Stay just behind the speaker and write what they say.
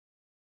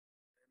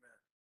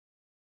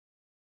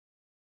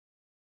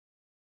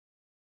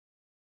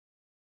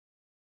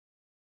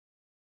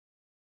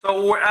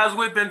So as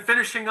we've been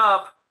finishing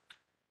up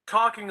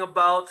talking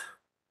about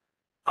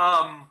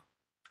um,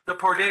 the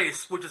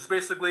Pardes, which is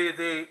basically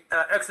the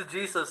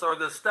exegesis or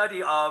the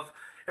study of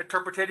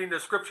interpreting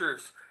the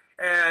scriptures,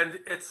 and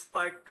it's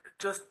like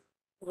just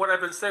what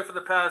I've been saying for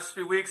the past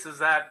few weeks is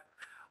that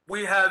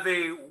we have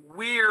a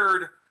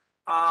weird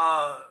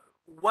uh,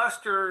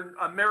 Western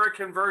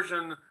American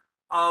version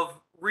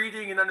of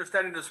reading and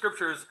understanding the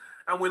scriptures,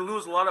 and we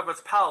lose a lot of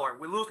its power.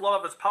 We lose a lot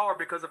of its power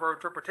because of our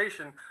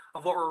interpretation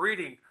of what we're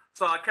reading.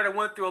 So I kind of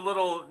went through a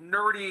little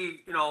nerdy,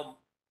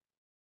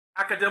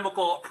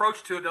 academical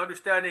approach to it, to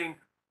understanding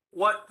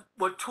what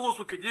tools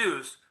we could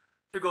use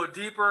to go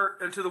deeper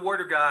into the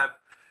Word of God,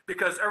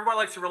 because everybody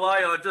likes to rely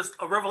on just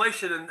a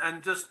revelation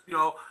and just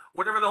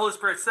whatever the Holy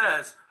Spirit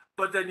says.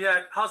 But then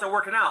yet, how's that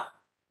working out?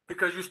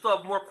 Because you still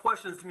have more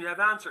questions than you have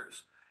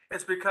answers.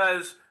 It's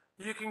because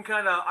you can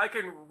I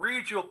can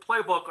read you a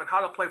playbook on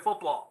how to play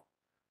football,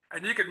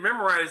 and you can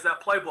memorize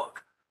that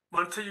playbook.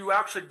 But until you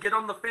actually get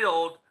on the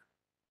field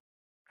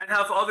and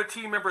have other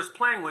team members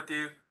playing with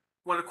you,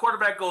 when the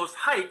quarterback goes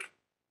hike,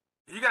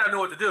 you got to know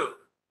what to do.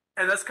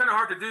 And that's kind of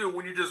hard to do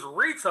when you just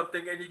read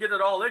something and you get it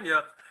all in you.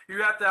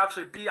 You have to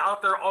actually be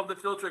out there on the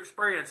field to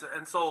experience it.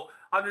 And so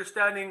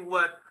understanding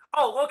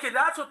oh, okay,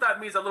 that's what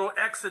that means, a little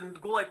X and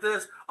go like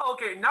this. Oh,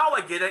 okay, now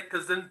I get it,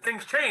 because then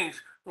things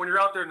change when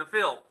you're out there in the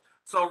field.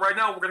 So right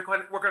now we're gonna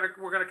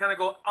kind of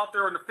go out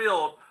there in the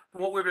field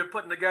from what we've been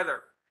putting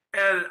together.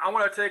 And I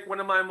want to take one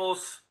of my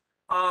most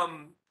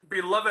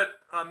beloved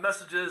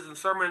messages and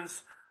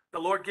sermons the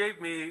Lord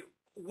gave me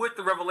with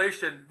the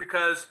revelation,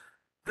 because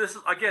this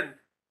is, again,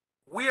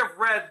 we have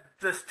read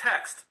this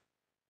text,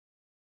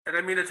 and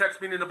I mean the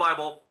text meaning the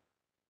Bible,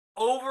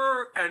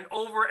 over and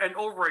over and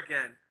over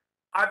again.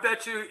 I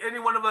bet you any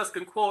one of us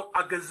can quote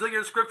a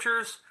gazillion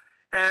scriptures,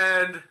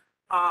 and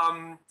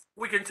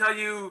we can tell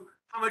you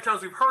how many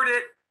times we've heard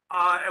it,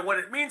 and what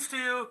it means to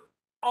you,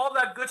 all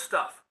that good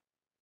stuff.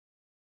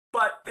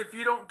 But if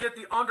you don't get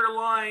the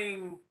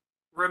underlying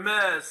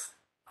remez,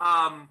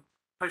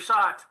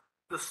 Peshat,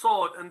 the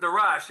sod, and the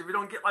rash, if you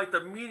don't get like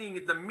the meaning,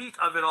 the meat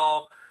of it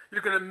all,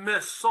 you're gonna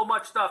miss so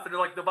much stuff. And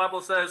like the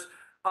Bible says,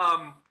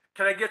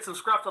 can I get some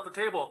scraps off the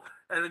table?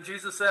 And then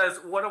Jesus says,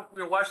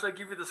 why should I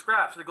give you the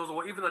scraps? And he goes,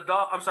 well, even the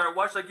dog, I'm sorry,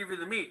 why should I give you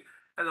the meat?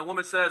 And the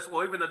woman says,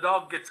 well, even the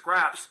dog gets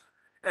scraps.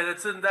 And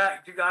it's in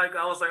that,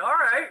 I was like, all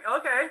right,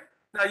 okay.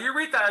 Now you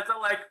read that, it's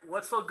not like,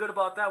 what's so good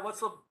about that? What's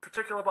so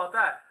particular about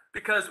that?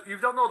 Because you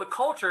don't know the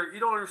culture, you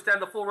don't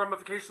understand the full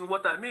ramifications of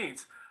what that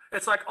means.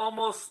 It's like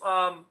almost,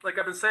 like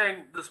I've been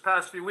saying this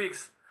past few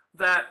weeks,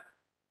 that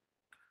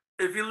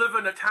if you live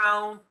in a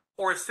town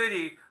or a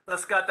city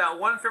that's got that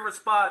one favorite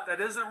spot that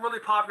isn't really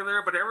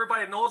popular, but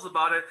everybody knows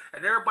about it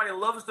and everybody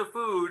loves the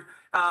food,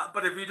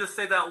 but if you just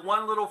say that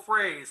one little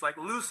phrase, like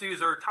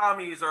Lucy's or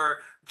Tommy's or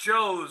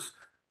Joe's,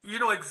 you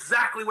know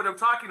exactly what I'm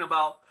talking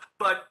about.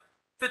 But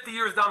 50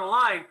 years down the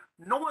line,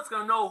 no one's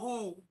going to know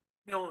who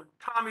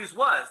Tommy's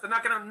was. They're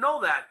not going to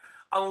know that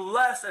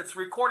unless it's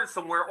recorded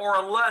somewhere, or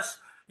unless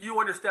you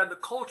understand the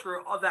culture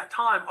of that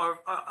time,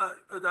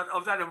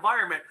 of that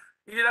environment.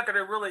 You're not going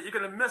to really, you're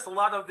going to miss a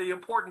lot of the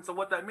importance of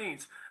what that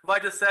means. If I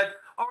just said,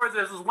 oh,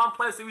 there's this one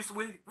place that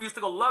we used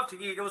to go love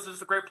to eat, it was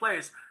just a great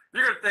place,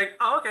 you're going to think,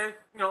 oh, okay,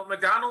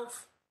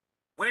 McDonald's,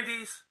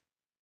 Wendy's,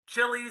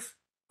 Chili's,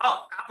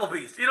 oh,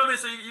 Applebee's. You know what I mean?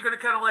 So you're going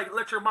to kind of like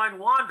let your mind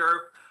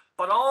wander.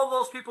 But all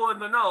those people in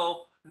the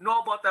know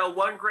about that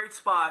one great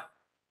spot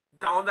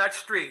down that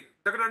street.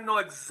 They're going to know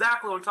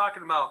exactly what I'm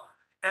talking about.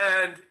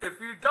 And if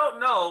you don't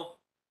know,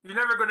 you're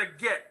never going to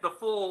get the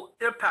full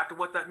impact of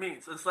what that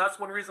means. And so that's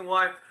one reason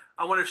why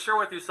I want to share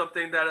with you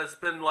something that has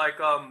been like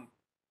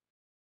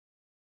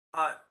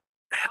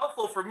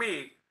helpful for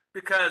me,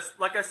 because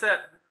like I said,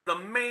 the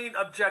main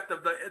objective,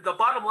 the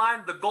bottom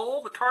line, the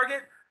goal, the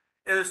target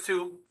is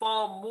to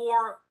fall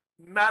more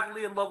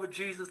madly in love with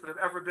Jesus than I've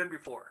ever been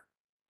before.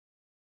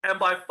 And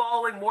by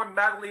falling more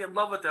madly in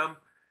love with him,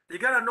 you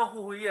gotta know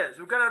who he is.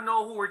 We gotta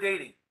know who we're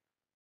dating.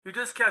 You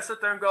just can't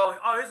sit there and go,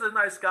 oh, he's a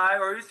nice guy,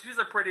 or she's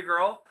a pretty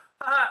girl.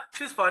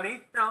 She's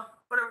funny,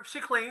 whatever. She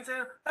cleans,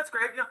 that's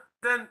great.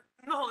 Then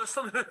no, there's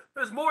something.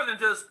 There's more than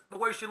just the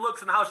way she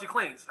looks and how she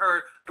cleans,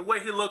 or the way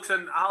he looks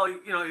and how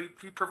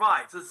he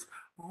provides. It's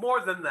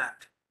more than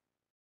that.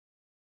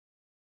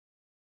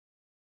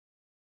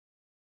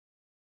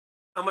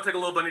 I'm gonna take a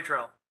little bunny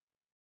trail.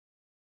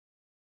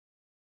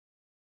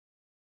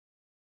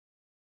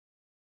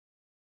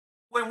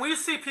 When we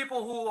see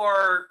people who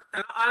are,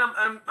 and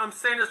I'm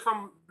saying this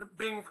from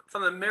being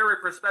from the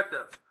married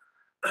perspective.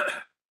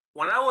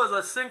 When I was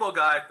a single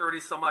guy 30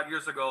 some odd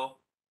years ago,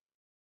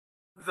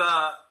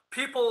 the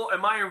people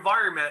in my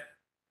environment,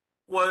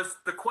 was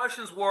the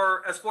questions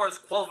were, as far as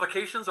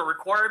qualifications or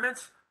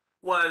requirements,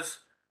 was,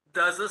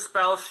 does this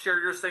spouse share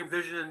your same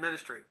vision in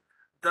ministry?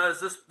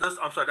 Does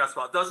I'm sorry, that's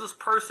about, does this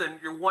person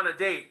you want to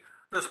date,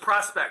 this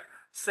prospect,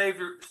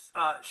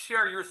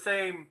 share your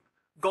same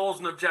goals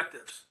and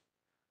objectives?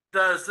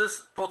 Does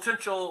this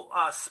potential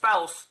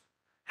spouse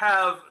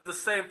have the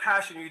same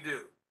passion you do?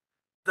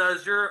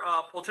 Does your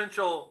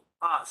potential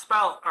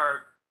spouse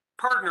or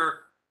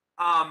partner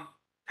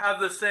have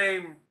the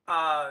same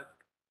uh,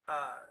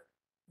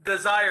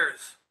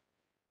 desires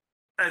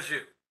as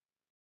you.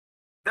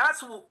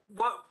 That's what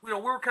we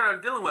were kind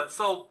of dealing with.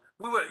 So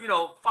we would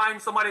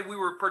find somebody we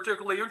were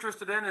particularly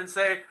interested in and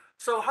say,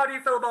 so how do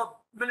you feel about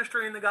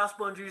ministering the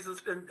gospel in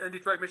Jesus in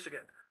Detroit,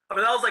 Michigan? I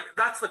mean,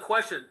 that's the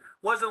question.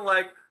 It wasn't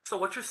like, so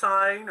what's your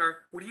sign or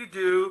what do you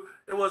do?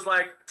 It was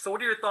like, so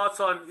what are your thoughts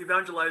on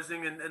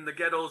evangelizing in the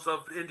ghettos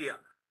of India?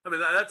 I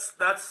mean,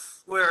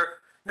 that's where,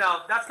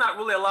 now that's not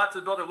really a lot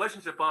to build a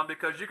relationship on,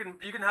 because you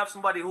can have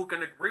somebody who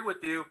can agree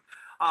with you,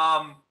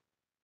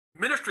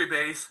 ministry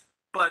base,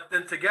 but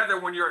then together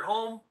when you're at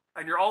home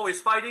and you're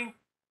always fighting,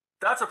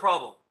 that's a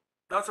problem.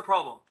 That's a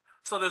problem.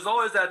 So there's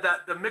always that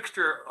the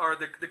mixture, or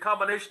the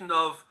combination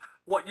of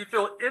what you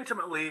feel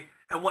intimately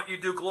and what you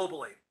do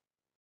globally.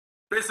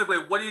 Basically,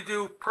 what do you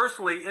do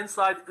personally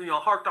inside,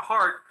 heart to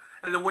heart,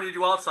 and then what do you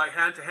do outside,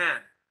 hand to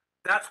hand?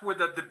 That's where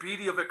the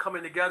beauty of it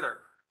coming together.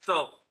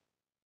 So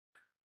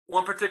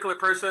one particular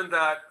person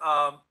that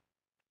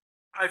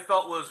I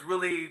felt was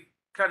really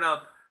kind of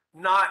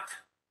not,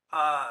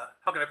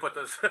 how can I put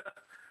this?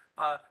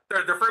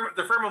 Their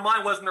frame of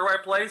mind wasn't in the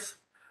right place.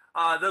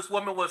 This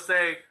woman would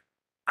say,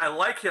 I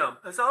like him.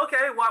 I said,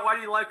 okay, why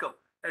do you like him?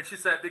 And she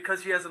said,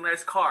 because he has a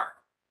nice car.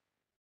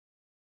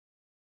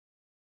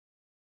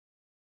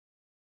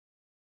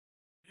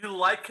 You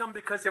like him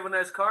because you have a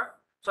nice car?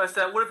 So I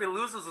said, what if he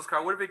loses his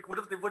car? What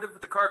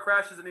if the car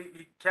crashes and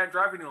he can't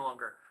drive any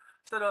longer?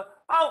 I said,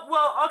 oh,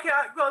 well, okay,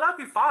 well, that'd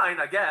be fine,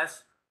 I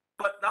guess.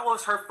 But that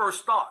was her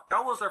first thought.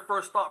 That was her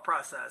first thought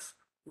process.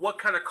 What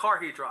kind of car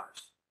he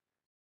drives.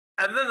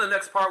 And then the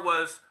next part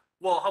was,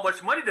 well, how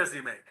much money does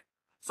he make?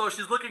 So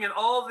she's looking at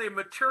all the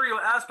material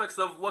aspects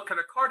of what kind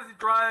of car does he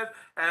drive,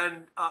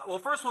 and well,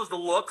 first was the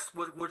looks,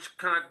 which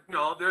kind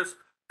of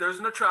there's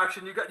an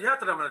attraction. You have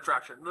to have an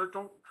attraction.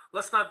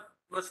 Let's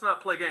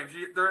not play games.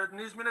 There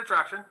needs to be an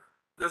attraction.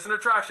 There's an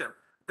attraction.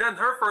 Then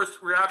her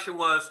first reaction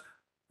was,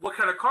 what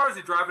kind of car is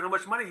he driving? How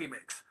much money he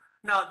makes?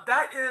 Now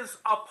that is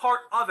a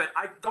part of it.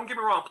 I don't get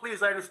me wrong,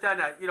 please. I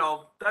understand that.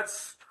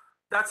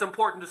 That's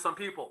important to some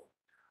people,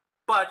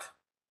 but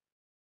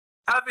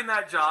having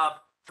that job,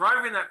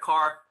 driving that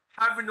car,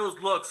 having those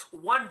looks,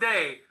 one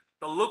day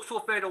the looks will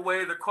fade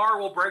away, the car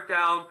will break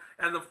down,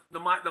 and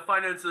the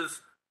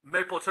finances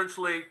may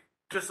potentially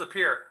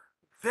disappear.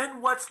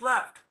 Then what's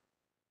left?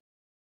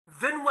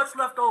 Then what's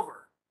left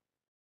over?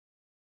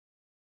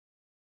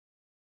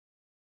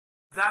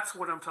 That's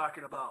what I'm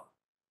talking about.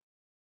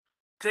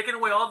 Taking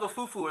away all the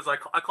foo-foo, as I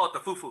call it, the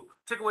foo-foo.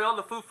 Take away all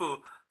the foo-foo,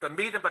 the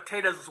meat and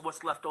potatoes is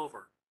what's left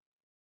over.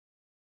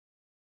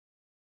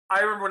 I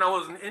remember when I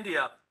was in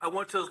India, I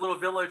went to this little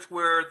village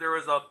where there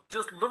was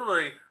just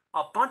literally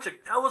a bunch of,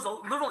 that was a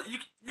little,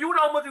 you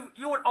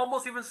would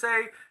almost even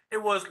say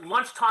it was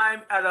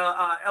lunchtime at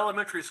a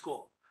elementary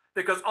school,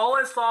 because all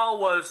I saw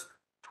was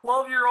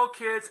 12-year-old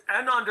kids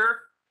and under,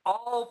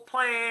 all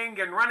playing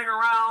and running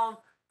around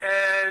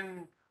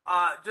and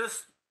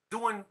just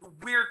doing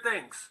weird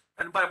things.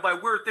 And by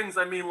weird things,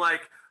 I mean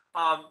like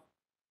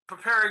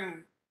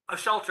preparing a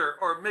shelter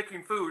or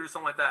making food or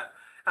something like that.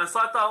 And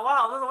so I thought,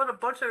 wow, what a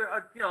bunch of,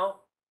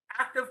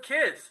 active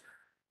kids.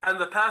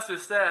 And the pastor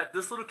said,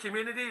 this little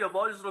community of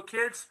all these little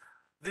kids,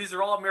 these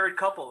are all married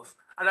couples.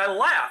 And I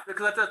laughed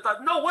because I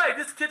thought, no way,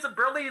 these kids are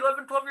barely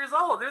 11, 12 years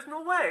old. There's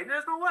no way.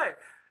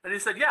 And he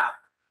said, yeah.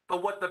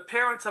 But what the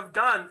parents have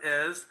done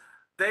is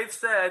they've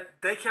said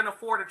they can't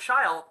afford a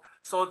child.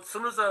 So as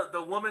soon as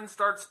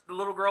the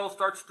little girl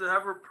starts to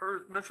have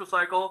her menstrual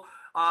cycle,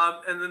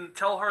 and then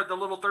tell her, the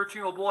little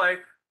 13-year-old boy,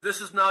 this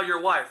is now your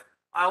wife.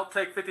 I'll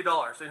take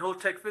 $50, and he'll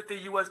take 50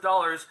 US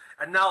dollars,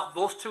 and now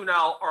those two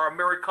now are a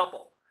married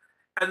couple.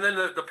 And then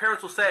the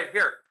parents will say,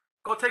 here,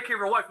 go take care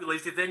of your wife, you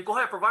lazy thing. Go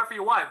ahead, provide for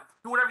your wife.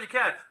 Do whatever you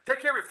can.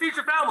 Take care of it. Feed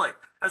your family.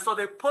 And so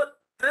they put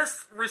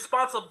this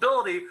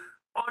responsibility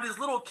on these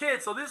little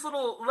kids. So these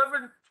little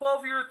 11,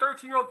 12-year,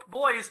 13-year-old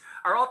boys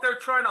are out there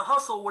trying to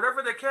hustle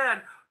whatever they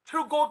can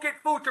to go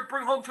get food to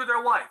bring home to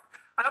their wife.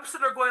 And I'm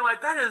sitting there going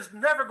like, that is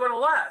never going to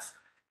last.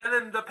 And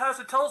then the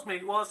pastor tells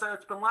me, well,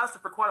 it's been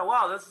lasting for quite a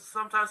while. This is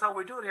sometimes how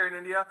we do it here in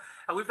India.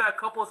 And we've had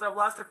couples that have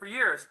lasted for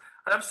years.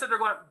 And I'm sitting there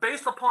going,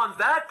 based upon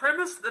that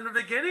premise in the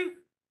beginning,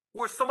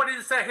 where somebody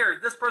to say, here,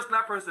 this person,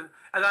 that person.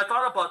 And I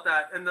thought about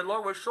that. And the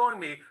Lord was showing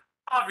me,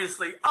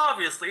 obviously,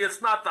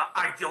 it's not the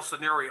ideal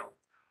scenario.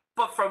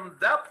 But from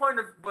that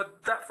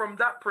from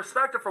that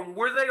perspective, from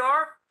where they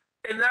are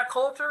in that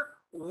culture,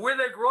 where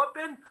they grew up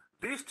in,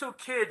 these two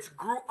kids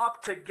grew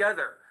up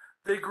together.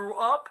 They grew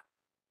up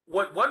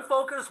with one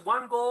focus,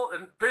 one goal,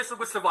 and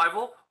basically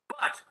survival.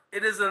 But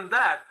it is in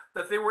that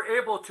they were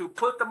able to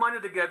put the money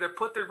together,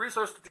 put the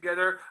resources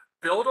together,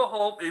 build a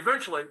home,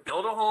 eventually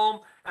build a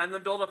home, and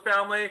then build a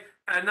family,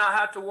 and not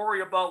have to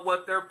worry about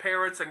what their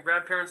parents and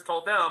grandparents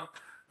told them.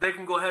 They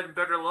can go ahead and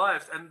better their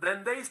lives, and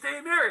then they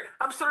stay married.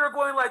 I'm sort of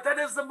going like, that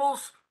is the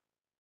most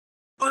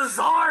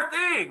bizarre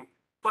thing.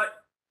 But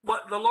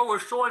what the Lord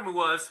was showing me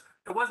was,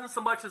 it wasn't so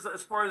much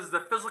as far as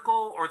the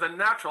physical or the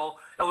natural.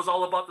 It was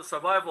all about the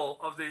survival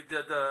of the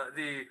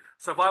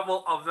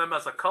survival of them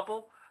as a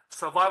couple,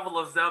 survival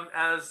of them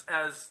as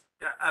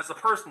as a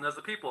person, as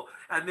a people,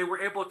 and they were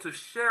able to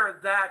share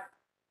that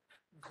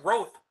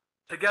growth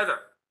together.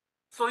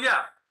 So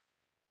yeah,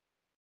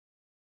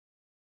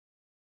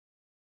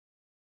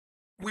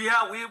 we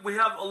have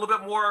a little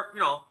bit more,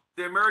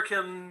 the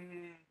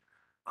American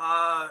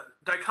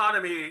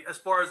dichotomy as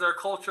far as our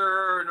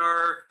culture and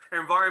our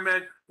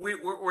environment.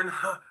 We're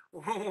not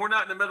we're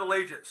not in the Middle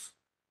Ages,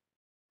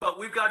 but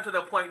we've gotten to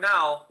the point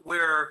now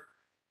where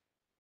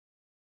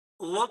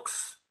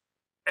looks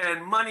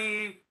and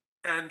money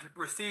and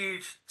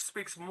prestige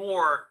speaks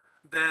more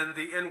than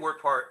the inward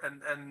part,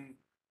 and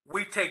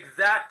we take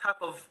that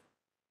type of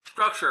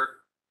structure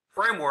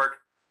framework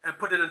and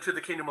put it into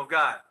the kingdom of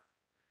God.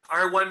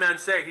 I heard one man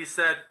say, he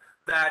said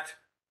that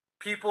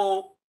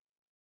people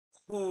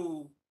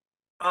who,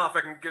 I don't know if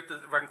I can get this,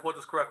 if I can quote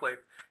this correctly.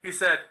 He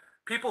said,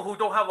 people who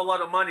don't have a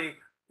lot of money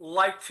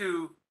like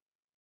to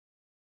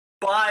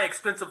buy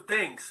expensive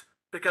things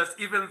because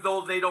even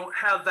though they don't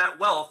have that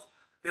wealth,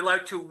 they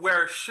like to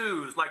wear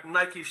shoes like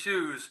Nike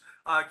shoes,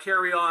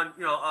 carry on,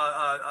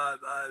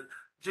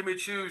 Jimmy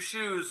Choo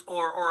shoes,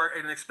 or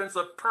an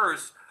expensive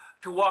purse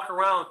to walk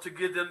around to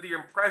give them the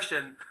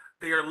impression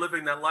they are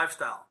living that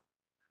lifestyle.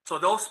 So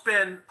they'll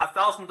spend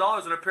 $1,000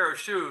 on a pair of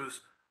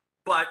shoes,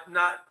 but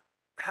not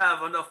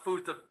have enough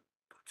food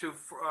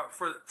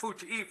for food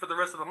to eat for the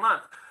rest of the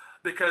month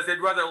because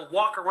they'd rather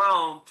walk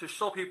around to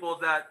show people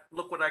that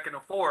look what I can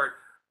afford,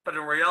 but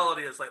in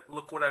reality, it's like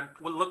look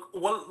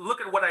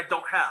at what I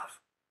don't have.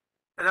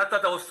 And I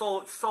thought that was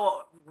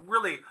so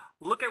really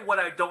look at what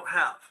I don't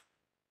have.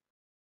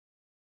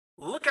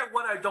 Look at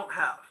what I don't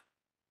have.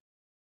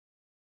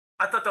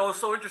 I thought that was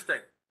so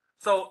interesting.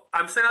 So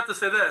I'm saying that to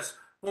say this.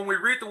 When we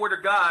read the Word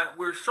of God,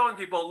 we're showing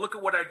people, look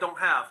at what I don't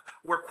have.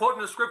 We're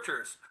quoting the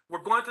scriptures.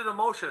 We're going through the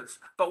motions,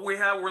 but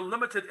we're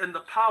limited in the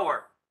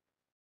power.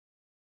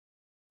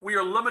 We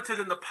are limited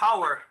in the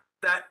power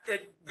that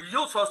it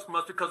yields us from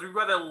us because we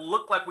rather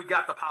look like we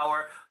got the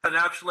power than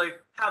actually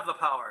have the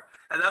power.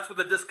 And that's where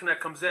the disconnect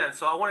comes in.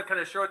 So I want to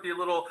kind of share with you a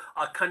little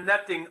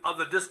connecting of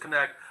the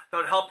disconnect that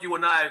would help you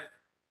and I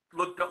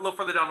look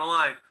further down the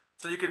line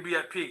so you can be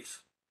at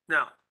peace.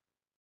 Now,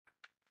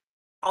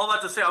 all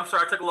that to say, I'm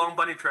sorry, I took a long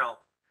bunny trail.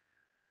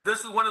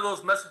 This is one of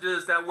those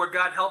messages that where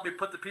God helped me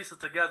put the pieces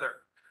together.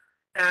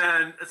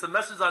 And it's a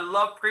message I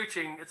love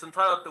preaching. It's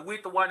entitled The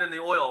Wheat, the Wine, and the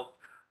Oil,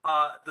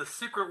 the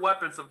Secret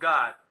Weapons of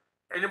God.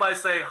 Anybody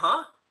say,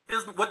 huh?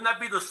 Wouldn't that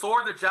be the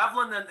sword, the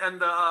javelin, and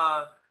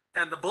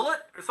the bullet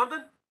or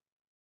something?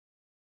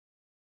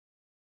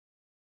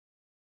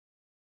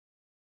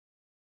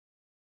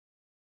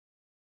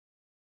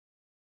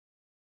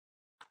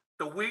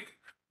 The wheat,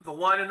 the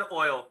wine, and the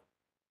oil,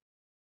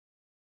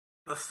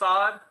 the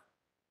sod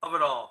of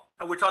it all.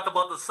 And we talked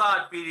about the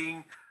sod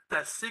being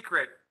that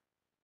secret,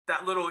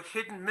 that little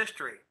hidden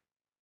mystery.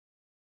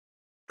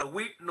 The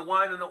wheat and the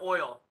wine and the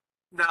oil.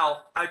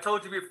 Now, I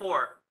told you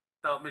before,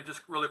 now let me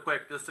just really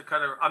quick, just to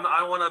kind of, I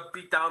don't want to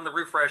beat down the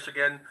refresh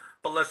again,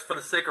 but let's, for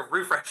the sake of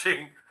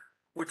refreshing,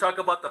 we talk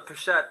about the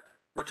peshet,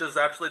 which is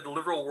actually the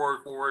literal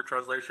word for word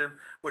translation.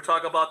 We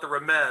talk about the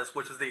remez,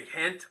 which is the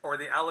hint or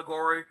the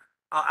allegory,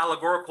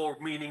 allegorical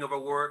meaning of a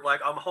word,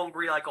 like I'm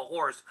hungry like a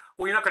horse.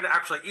 Well, you're not going to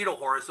actually eat a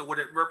horse, so what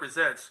it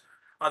represents.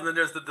 And then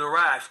there's the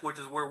darash, which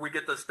is where we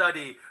get the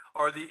study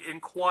or the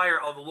inquire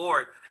of the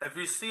Lord. If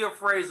you see a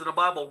phrase in the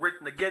Bible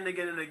written again and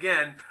again and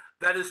again,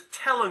 that is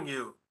telling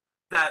you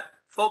that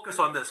focus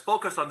on this,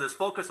 focus on this,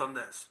 focus on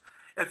this.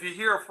 If you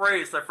hear a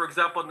phrase, like for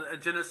example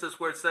in Genesis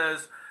where it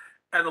says,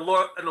 and the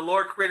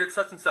Lord created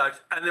such and such,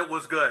 and it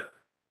was good.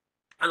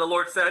 And the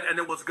Lord said, and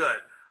it was good.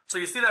 So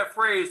you see that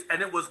phrase,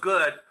 and it was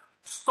good,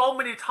 so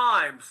many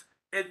times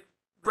it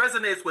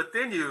resonates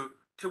within you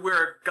to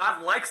where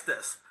God likes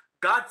this.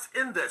 God's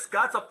in this.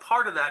 God's a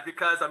part of that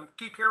because I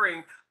keep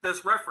hearing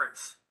this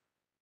reference.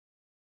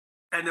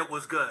 And it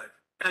was good.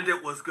 And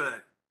it was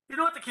good. You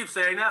don't have to keep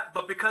saying that,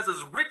 but because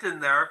it's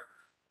written there,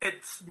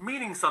 it's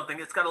meaning something.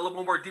 It's got a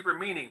little more deeper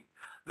meaning.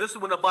 This is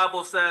when the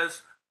Bible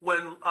says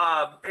when when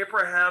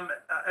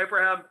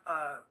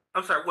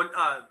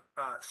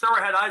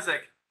Sarah had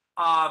Isaac,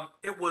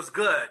 it was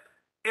good.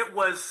 It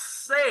was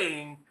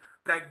saying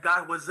that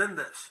God was in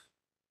this.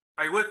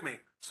 Are you with me?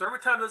 So every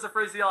time there's a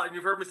phraseology, and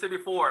you've heard me say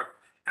before,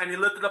 and he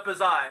lifted up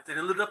his eyes and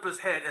he lifted up his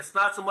head, it's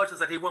not so much as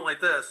that he went like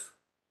this.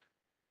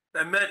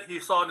 That meant he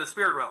saw in the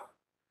spirit realm.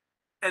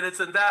 And it's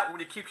in that when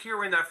you keep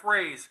hearing that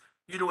phrase,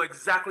 you know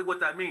exactly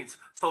what that means.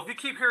 So if you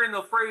keep hearing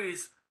the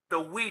phrase, the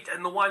wheat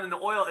and the wine and the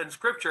oil in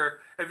Scripture,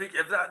 if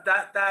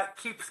that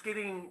keeps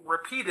getting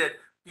repeated,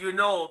 you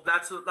know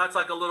that's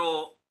like a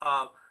little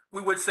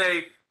we would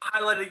say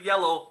highlighted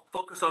yellow.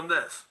 Focus on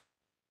this.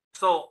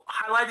 So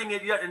highlighting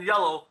it in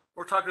yellow,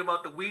 we're talking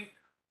about the wheat,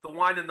 the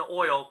wine, and the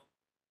oil,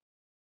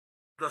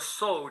 the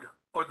sod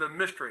or the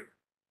mystery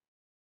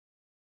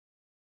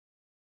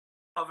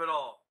of it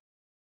all.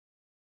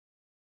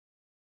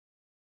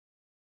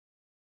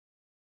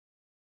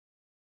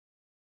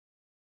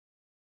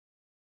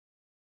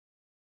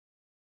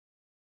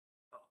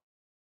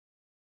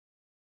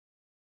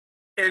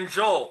 In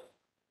Joel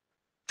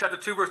chapter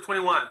 2, verse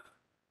 21, it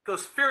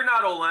goes, fear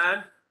not, O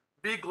land,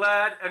 Be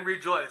glad and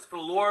rejoice, for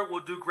the Lord will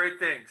do great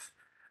things.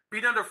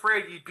 Be not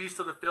afraid, ye beasts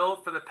of the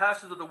field, for the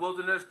pastures of the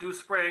wilderness do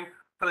spring,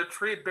 for the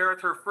tree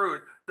beareth her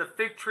fruit, the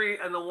fig tree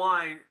and the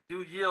wine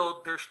do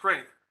yield their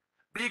strength.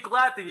 Be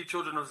glad then, ye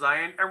children of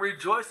Zion, and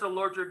rejoice in the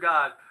Lord your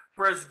God,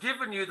 for he has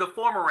given you the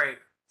former rain,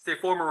 say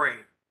former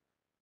rain,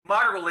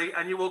 moderately,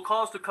 and you will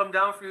cause to come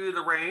down for you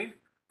the rain,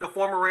 the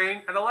former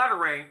rain, and the latter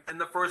rain in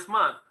the first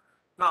month.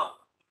 Now,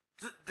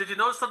 did you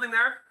notice something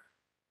there?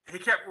 He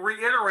kept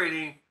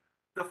reiterating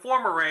the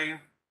former rain,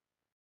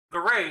 the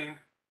rain,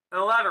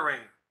 and the latter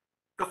rain.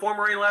 The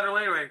former rain, latter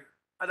rain.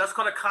 And that's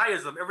called a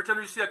chiasm. Every time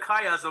you see a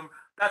chiasm,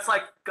 that's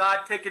like God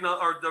taking,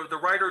 or the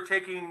writer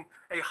taking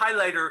a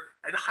highlighter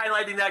and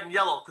highlighting that in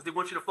yellow because they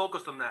want you to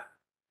focus on that.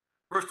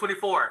 Verse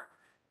 24.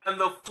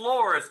 And the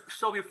floors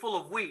shall be full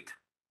of wheat.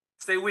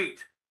 Say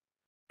wheat.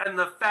 And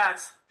the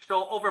fats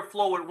shall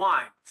overflow with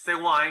wine. Say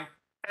wine.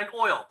 And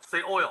oil.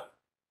 Say oil.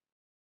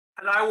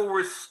 And I will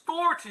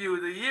restore to you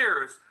the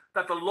years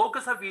that the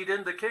locusts have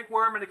eaten, the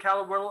cakeworm and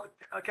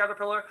the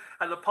caterpillar,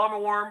 and the palmer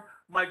worm,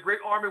 my great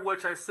army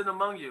which I send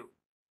among you.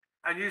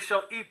 And you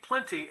shall eat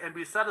plenty and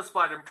be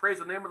satisfied, and praise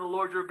the name of the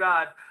Lord your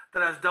God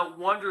that has dealt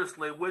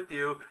wondrously with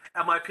you,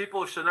 and my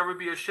people shall never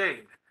be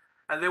ashamed.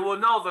 And they will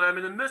know that I am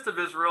in the midst of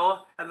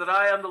Israel, and that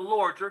I am the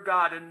Lord your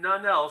God, and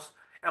none else,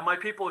 and my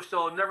people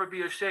shall never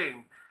be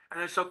ashamed.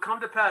 And it shall come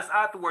to pass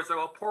afterwards that I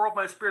will pour out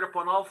my spirit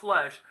upon all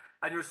flesh,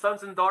 and your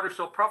sons and daughters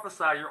shall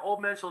prophesy, your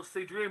old men shall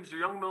see dreams,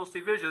 your young men will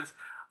see visions,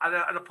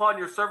 and upon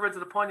your servants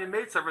and upon your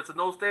maidservants in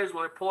those days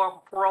will I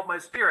pour out my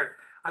spirit,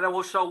 and I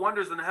will show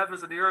wonders in the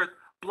heavens and the earth,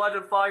 blood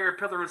and fire and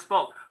pillar and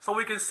smoke. So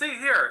we can see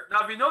here, now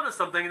if you notice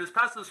something in this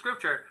passage of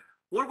scripture,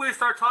 what do we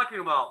start talking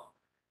about?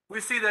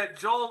 We see that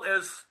Joel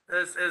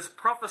is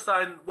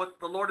prophesying what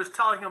the Lord is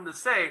telling him to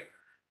say,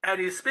 and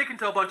he's speaking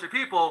to a bunch of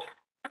people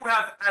who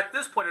have, at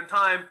this point in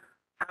time,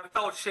 have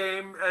felt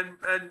shame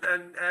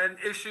and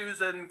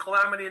issues and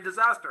calamity and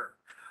disaster.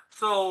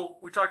 So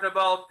we talked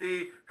about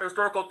the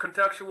historical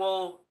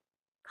contextual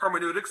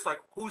hermeneutics, like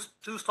who's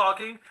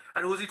talking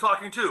and who's he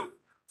talking to.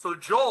 So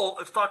Joel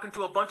is talking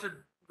to a bunch of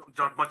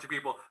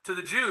people, to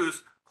the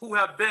Jews who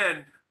have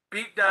been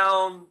beat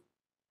down,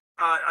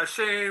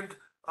 ashamed,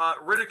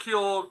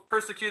 ridiculed,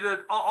 persecuted,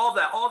 all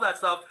that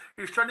stuff.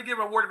 He's trying to give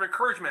them a word of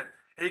encouragement.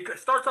 And he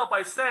starts out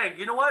by saying,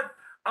 you know what?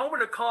 I'm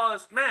going to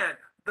cause,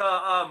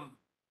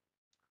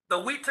 the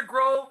wheat to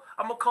grow.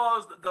 I'm going to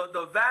cause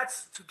the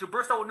vats to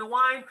burst out with new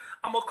wine.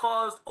 I'm going to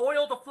cause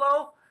oil to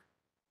flow.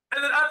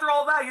 And then after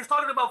all that, he's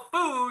talking about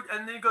food.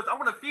 And then he goes, I'm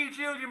going to feed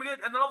you. And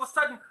then all of a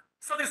sudden,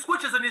 something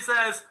switches and he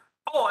says,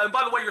 oh, and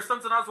by the way, your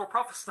sons and daughters will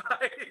prophesy.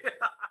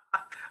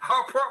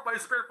 I'll pour out my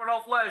spirit upon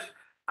all flesh.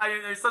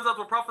 Your sons and daughters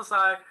will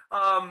prophesy.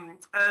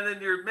 And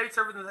then your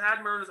maidservants and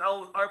handmaidens,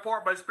 I'll pour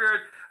out my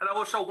spirit, and I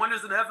will show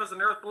wonders in the heavens and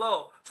the earth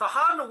below. So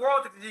how in the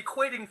world is he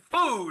equating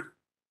food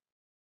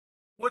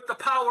with the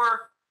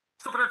power,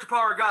 supernatural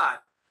power of God?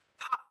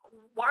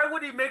 Why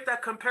would he make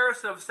that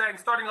comparison of saying,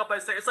 starting up by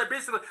saying, it's like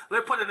basically,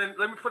 let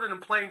me put it in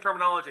plain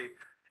terminology.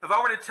 If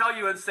I were to tell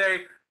you and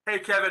say, hey,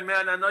 Kevin,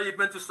 man, I know you've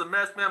been through some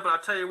mess, man, but I'll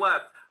tell you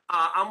what,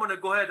 I'm going to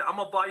go ahead. I'm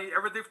going to buy you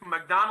everything from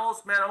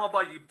McDonald's, man. I'm going to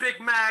buy you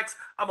Big Macs.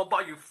 I'm going to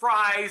buy you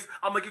fries.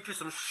 I'm going to get you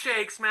some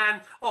shakes,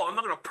 man. Oh, I'm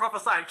not going to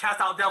prophesy and cast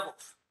out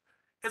devils.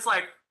 It's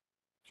like,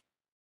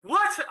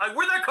 what?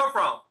 Where'd that come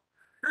from?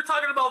 You're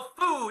talking about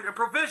food and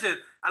provision,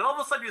 and all of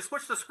a sudden you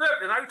switch the script,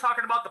 and now you're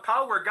talking about the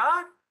power of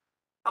God?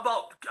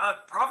 About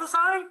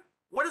prophesying?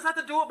 What does that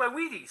have to do with my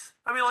Wheaties?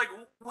 I mean, like,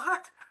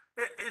 what?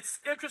 It's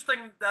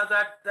interesting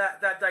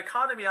that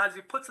dichotomy as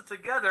he puts it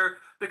together,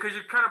 because you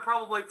kind of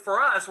probably,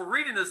 for us, we're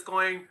reading this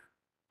going,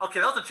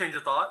 okay, that was a change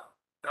of thought.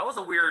 That was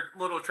a weird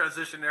little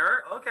transition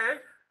there. Okay.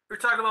 You're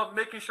talking about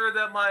making sure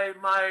that my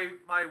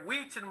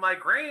wheat and my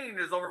grain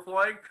is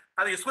overflowing.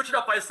 And then you switch it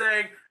up by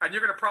saying, and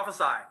you're going to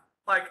prophesy.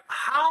 Like,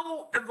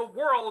 how in the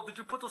world did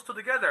you put those two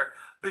together?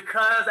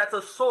 Because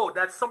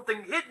that's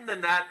something hidden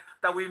in that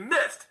we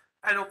missed.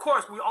 And of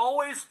course, we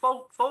always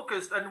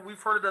focused, and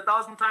we've heard it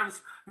 1,000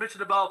 times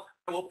mentioned about,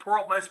 I will pour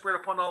out my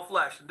spirit upon all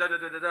flesh, and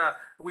da-da-da-da-da.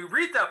 We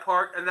read that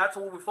part, and that's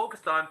what we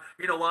focused on.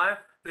 You know why?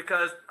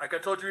 Because, like I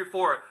told you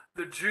before,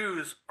 the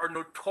Jews are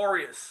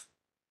notorious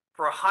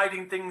for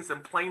hiding things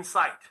in plain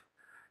sight.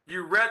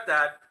 You read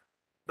that,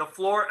 the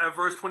floor at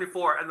verse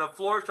 24, and the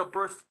floor shall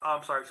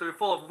shall be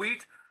full of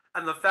wheat,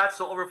 and the fat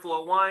shall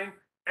overflow wine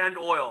and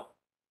oil.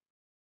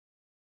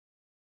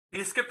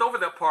 He skipped over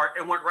that part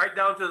and went right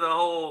down to the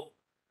whole,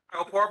 I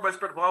will pour out my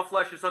spirit upon all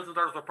flesh, your sons and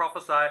daughters will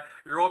prophesy,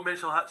 your old men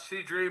shall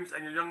see dreams,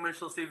 and your young men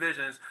shall see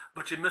visions.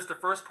 But you missed the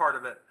first part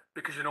of it,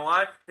 because you know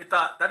why? You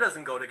thought, that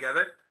doesn't go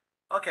together.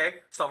 Okay,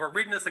 so if we're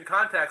reading this in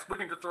context, we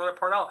can just throw that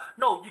part out.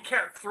 No, you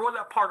can't throw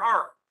that part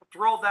out.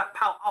 Throw that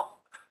part out.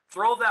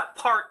 Throw that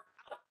part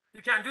out.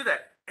 You can't do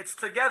that. It's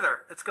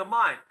together. It's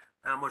combined.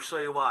 And I'm going to show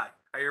you why.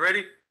 Are you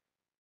ready?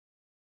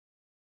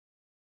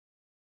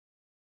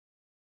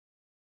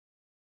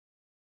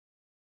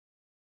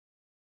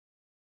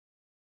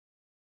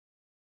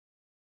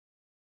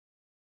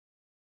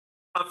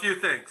 A few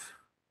things.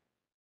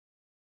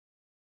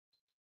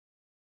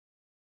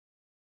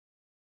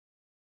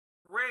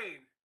 rain.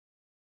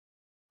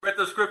 Read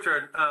the scripture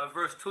in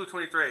verse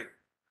 223.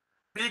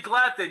 Be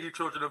glad then, you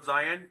children of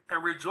Zion,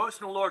 and rejoice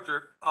in the Lord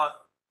your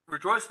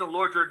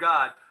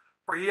God,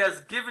 for he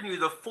has given you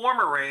the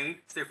former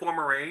rain, say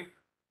former rain,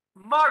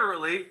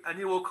 moderately, and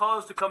he will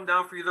cause to come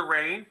down for you the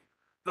rain,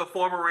 the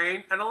former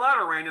rain, and the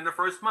latter rain in the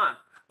first month.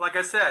 Like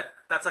I said,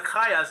 that's a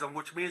chiasm,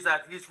 which means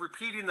that he's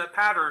repeating the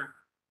pattern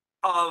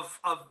of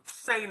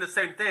saying the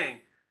same thing.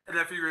 And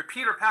if you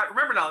repeat a pattern,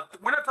 remember now,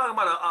 we're not talking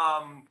about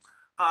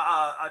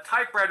a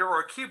typewriter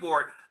or a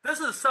keyboard. This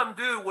is some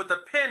dude with a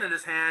pen in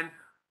his hand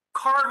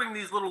carving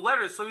these little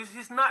letters. So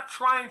he's not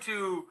trying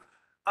to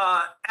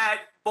add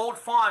bold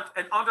font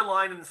and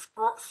underline and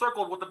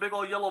circled with a big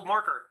old yellow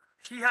marker.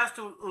 He has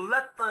to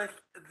let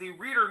the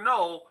reader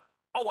know,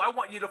 oh, I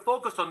want you to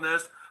focus on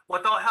this,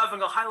 without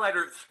having a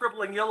highlighter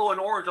scribbling yellow and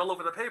orange all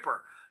over the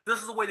paper. This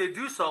is the way they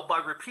do so, by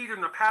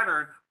repeating the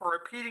pattern or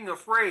repeating a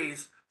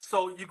phrase,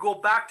 so you go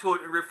back to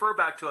it and refer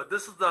back to it.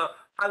 This is the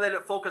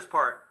highlighted focus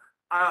part.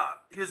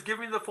 He is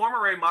giving you the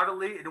former rain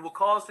moderately, and it will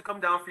cause to come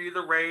down for you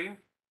the rain,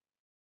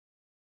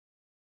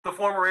 the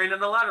former rain,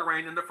 and the latter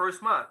rain in the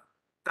first month.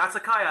 That's a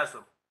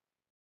chiasm.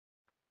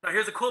 Now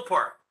here's the cool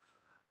part.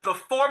 The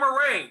former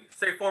rain,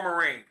 say former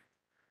rain.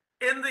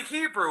 In the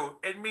Hebrew,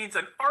 it means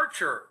an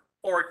archer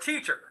or a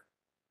teacher.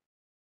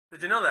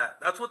 Did you know that?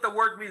 That's what the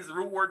word means. The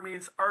root word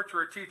means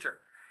archer or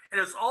teacher. It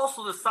is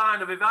also the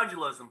sign of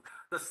evangelism.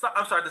 The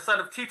sign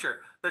of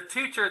teacher. The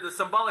teacher, the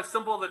symbolic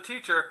symbol of the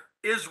teacher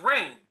is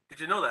rain. Did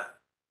you know that?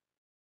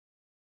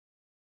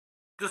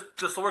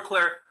 Just so we're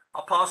clear,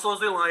 apostle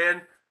is the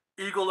lion,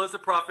 eagle is the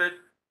prophet,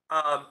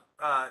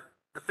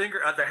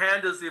 the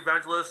hand is the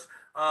evangelist,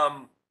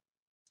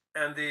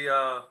 and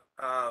the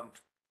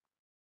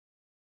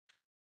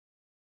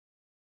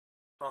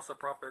apostle,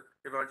 prophet,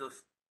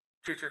 evangelist,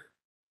 teacher.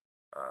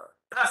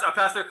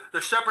 Pastor.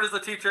 The shepherd is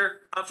the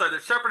teacher. The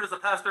shepherd is the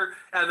pastor,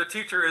 and the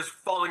teacher is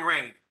falling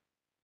rain.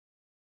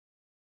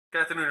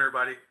 Good afternoon,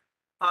 everybody.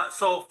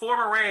 So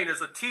former rain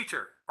is a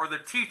teacher or the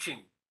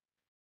teaching.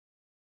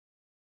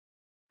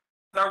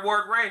 That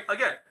word rain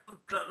again.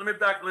 Let me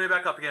back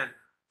up again.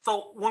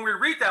 So when we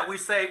read that, we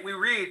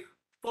read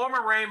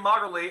former rain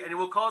moderately, and it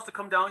will cause to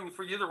come down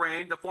for you the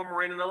rain, the former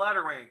rain, and the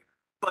latter rain.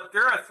 But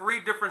there are three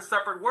different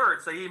separate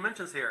words that he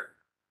mentions here.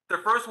 The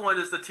first one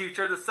is the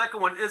teacher. The second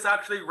one is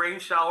actually rain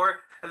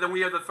shower. And then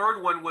we have the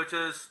third one, which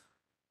is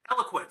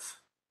eloquence.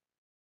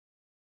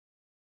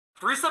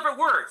 Three separate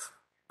words.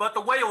 But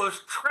the way it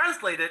was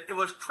translated in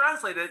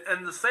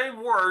the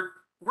same word,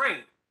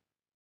 rain.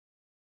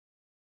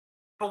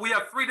 But we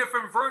have three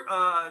different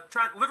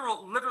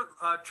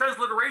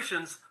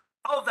transliterations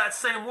of that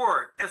same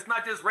word. It's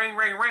not just rain,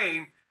 rain,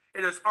 rain.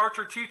 It is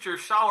archer, teacher,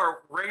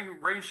 shower,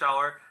 rain, rain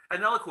shower,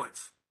 and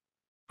eloquence.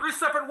 Three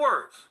separate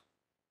words.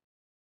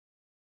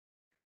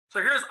 So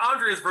here's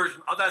Andre's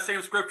version of that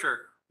same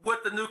scripture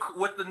with the new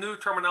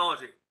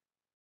terminology.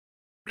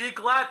 Be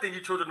glad then, you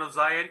children of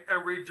Zion,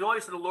 and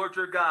rejoice in the Lord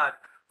your God,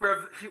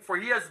 for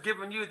he has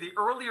given you the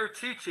earlier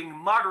teaching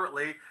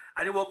moderately,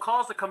 and it will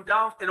cause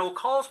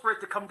for it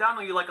to come down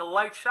on you like a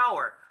light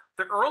shower.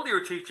 The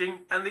earlier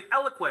teaching and the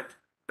eloquent,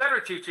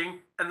 better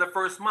teaching in the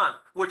first month,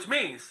 which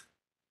means,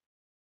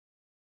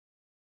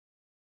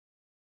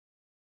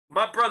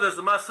 my brothers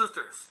and my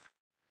sisters,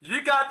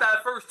 you got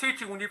that first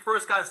teaching when you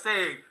first got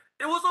saved.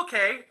 It was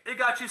okay. It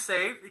got you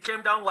saved. It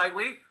came down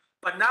lightly.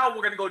 But now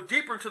we're going to go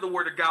deeper into the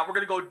Word of God. We're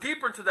going to go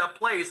deeper into that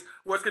place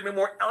where it's going to be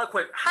more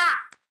eloquent,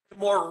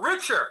 more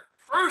richer.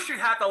 First you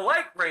had the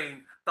light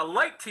rain, the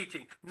light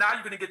teaching. Now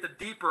you're going to get the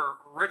deeper,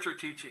 richer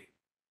teaching.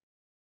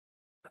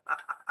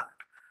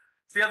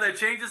 See how that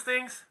changes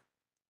things?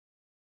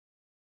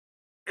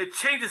 It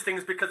changes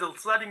things because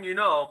it's letting you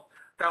know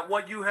that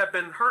what you have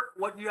been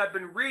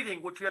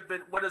reading, what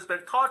has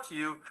been taught to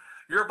you,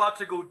 you're about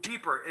to go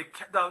deeper.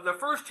 The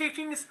first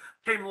teachings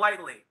came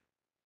lightly,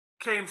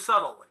 came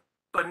subtly.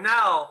 But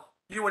now,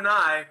 you and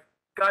I,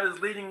 God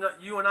is leading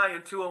you and I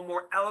into a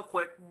more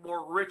eloquent,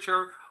 more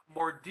richer,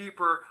 more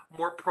deeper,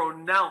 more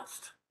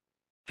pronounced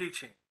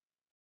teaching.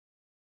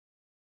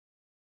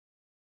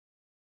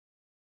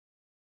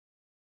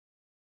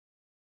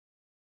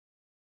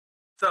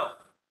 So,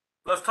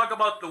 let's talk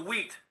about the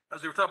wheat,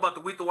 as we were talking about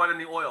the wheat, the wine, and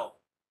the oil.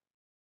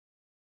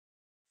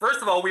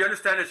 First of all, we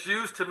understand it's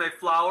used to make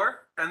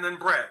flour and then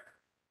bread.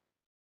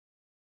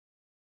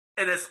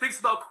 And it speaks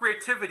about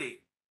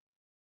creativity.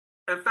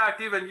 In fact,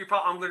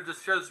 I'm going to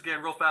just share this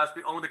again real fast,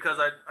 only because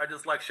I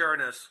just like sharing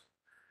this.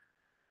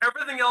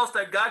 Everything else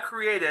that God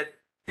created,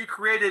 he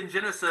created in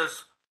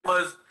Genesis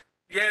was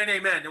yeah and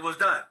amen. It was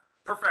done.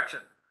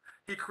 Perfection.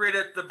 He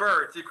created the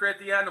birds. He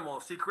created the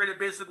animals. He created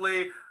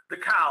basically the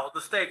cow,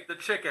 the steak, the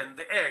chicken,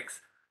 the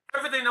eggs.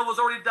 Everything that was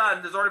already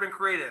done has already been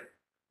created.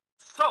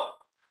 So,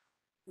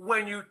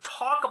 when you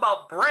talk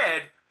about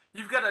bread,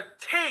 you've got to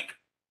take,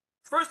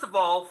 first of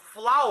all,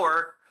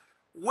 flour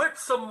with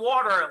some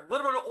water, a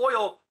little bit of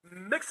oil,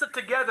 mix it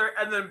together,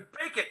 and then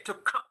bake it to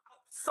come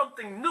out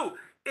something new.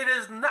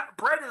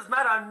 Bread is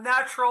not a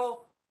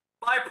natural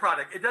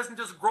byproduct. It doesn't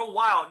just grow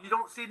wild. You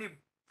don't see any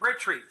bread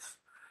trees.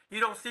 You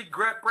don't see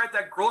bread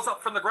that grows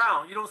up from the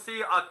ground. You don't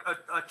see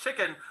a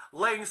chicken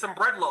laying some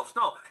bread loaves.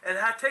 No, and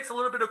it takes a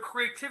little bit of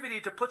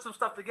creativity to put some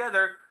stuff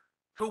together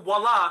to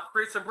voila,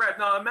 create some bread.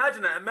 Now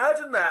imagine that.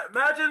 Imagine that.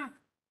 Imagine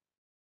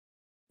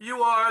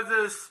you are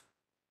this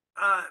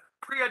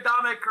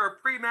pre-Adamic or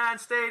pre-man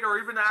state, or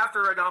even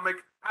after Adamic,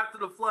 after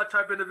the flood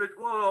type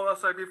individual. Oh,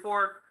 sorry,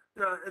 before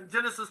in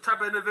Genesis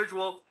type of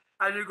individual,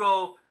 and you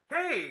go,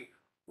 hey,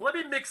 let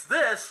me mix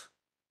this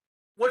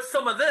with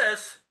some of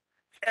this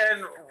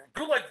and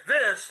do like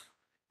this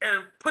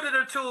and put it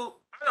into,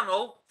 I don't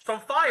know,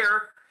 some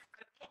fire,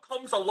 and out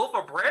comes a loaf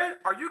of bread?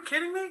 Are you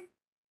kidding me?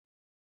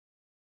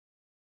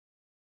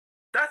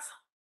 That's,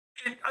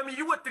 I mean,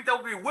 you would think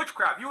that would be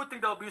witchcraft. You would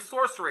think that would be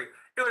sorcery.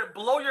 It would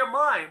blow your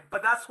mind.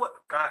 But that's what,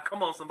 God,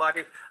 come on,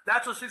 somebody.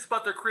 That's what speaks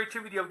about the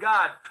creativity of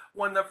God.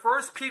 When the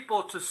first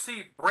people to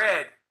see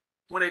bread,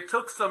 when they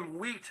took some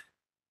wheat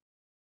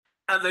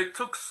and they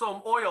took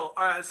some oil,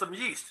 some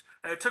yeast,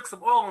 and they took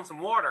some oil and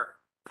some water,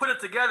 put it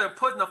together,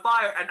 put it in the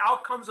fire, and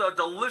out comes a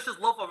delicious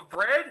loaf of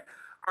bread?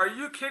 Are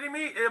you kidding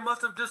me? It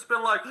must have just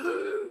been like mind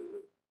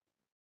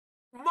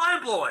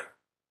blowing.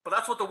 But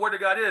that's what the Word of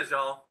God is,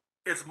 y'all.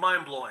 It's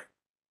mind blowing.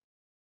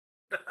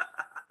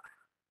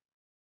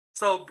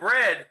 So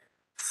bread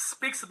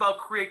speaks about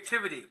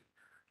creativity,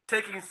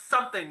 taking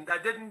something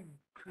that didn't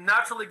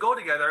naturally go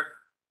together,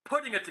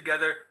 putting it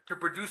together to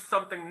produce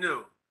something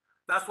new.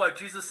 That's why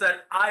Jesus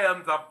said, I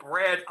am the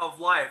bread of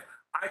life.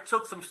 I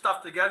took some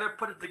stuff together,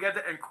 put it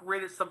together, and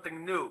created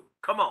something new.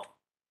 Come on.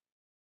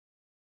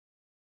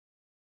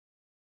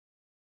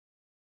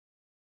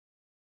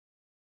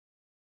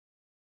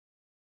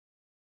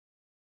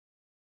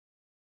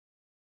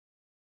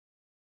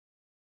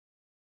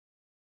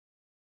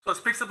 So it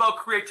speaks about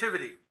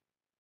creativity.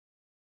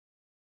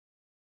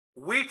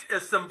 Wheat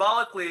is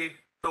symbolically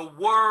the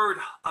Word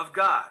of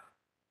God.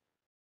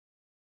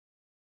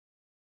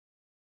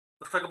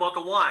 Let's talk about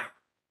the wine.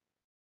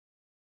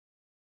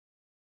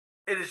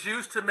 It is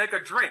used to make a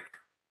drink.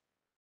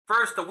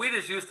 First, the wheat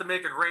is used to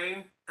make a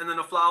grain, and then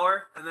a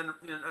flour, and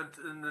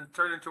then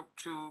turn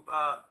into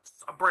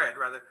a bread,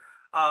 rather.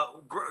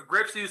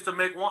 Grapes are used to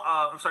make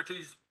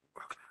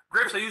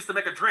grapes are used to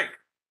make a drink.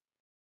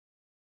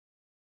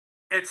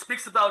 It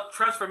speaks about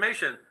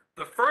transformation.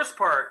 The first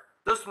part,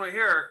 this one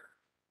here,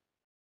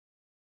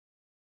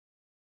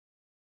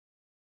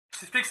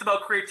 she speaks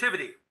about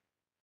creativity.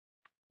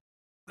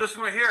 This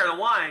one here, the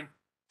wine,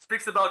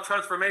 speaks about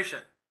transformation.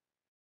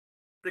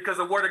 Because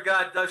the Word of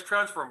God does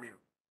transform you.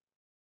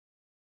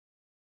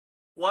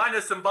 Wine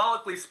is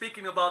symbolically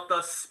speaking about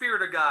the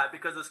Spirit of God,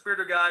 because the Spirit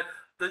of God,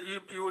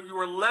 you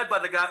were led by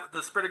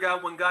the Spirit of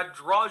God when God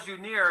draws you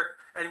near,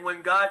 and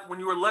when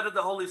you were led of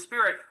the Holy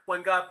Spirit,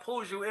 when God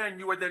pulls you in,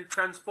 you were then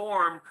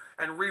transformed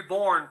and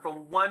reborn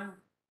from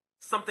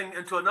something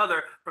into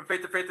another, from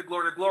faith to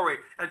glory to glory,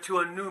 and to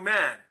a new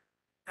man.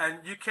 And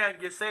you can't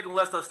get saved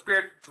unless the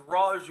Spirit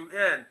draws you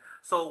in.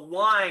 So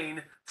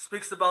wine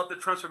speaks about the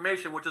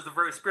transformation, which is the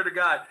very Spirit of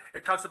God.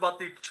 It talks about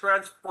the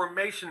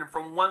transformation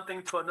from one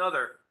thing to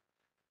another.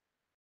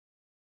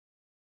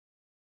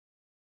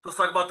 Let's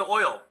talk about the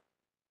oil.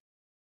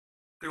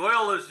 The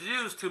oil is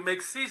used to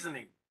make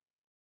seasoning.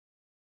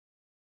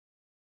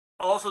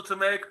 Also to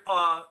make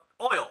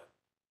oil.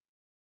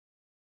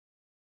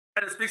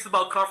 And it speaks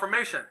about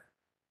confirmation.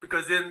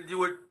 Because then you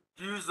would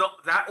use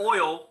that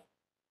oil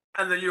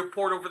and then you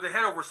pour it over the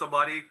head over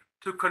somebody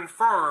to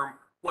confirm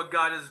what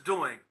God is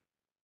doing,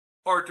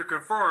 or to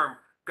confirm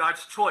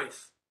God's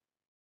choice.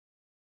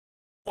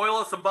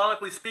 Oil is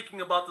symbolically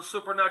speaking about the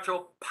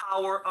supernatural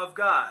power of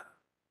God.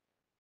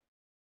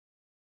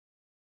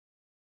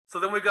 So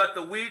then we got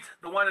the wheat,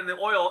 the wine, and the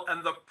oil,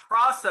 and the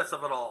process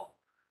of it all.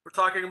 We're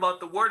talking about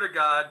the Word of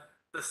God,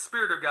 the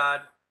Spirit of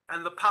God,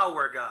 and the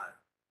power of God.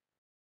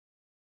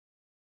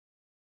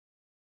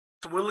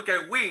 So when we look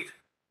at wheat,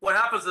 what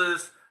happens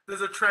is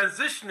there's a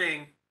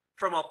transitioning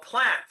from a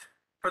plant,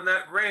 from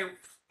that grain,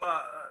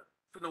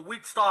 from the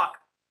wheat stalk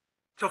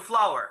to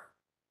flour.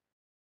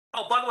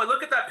 Oh, by the way,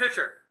 look at that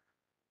picture.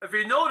 If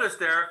you notice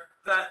there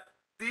that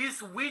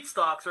these wheat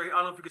stalks, right, I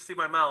don't know if you can see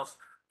my mouse,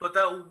 but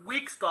that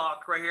wheat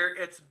stalk right here,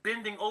 it's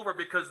bending over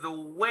because the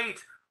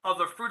weight of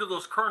the fruit of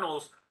those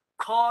kernels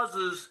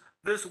causes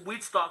this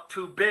wheat stalk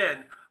to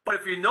bend. But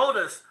if you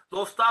notice,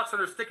 those stalks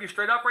that are sticking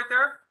straight up right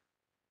there,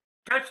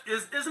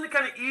 isn't it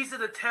kind of easy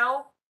to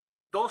tell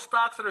those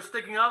stalks that are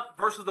sticking up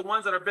versus the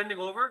ones that are bending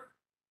over?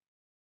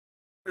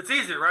 It's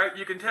easy, right?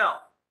 You can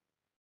tell.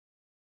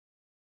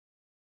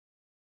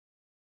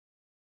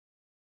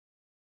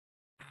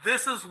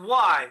 This is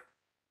why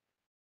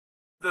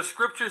the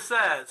scripture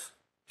says,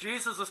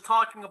 Jesus is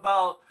talking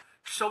about,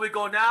 shall we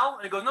go now?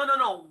 And he goes,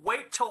 no,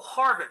 wait till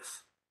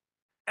harvest.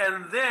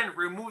 And then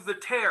remove the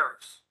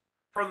tares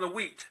from the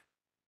wheat.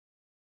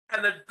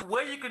 And the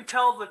way you can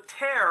tell the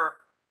tare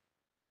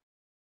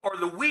or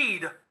the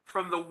weed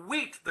from the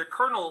wheat, the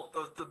kernel,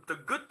 the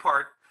good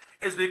part,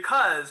 is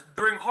because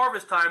during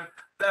harvest time,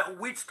 that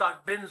wheat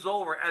stalk bends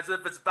over as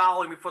if it's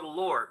bowing before the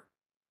Lord,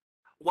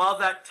 while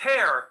that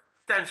tare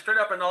stands straight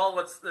up in all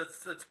its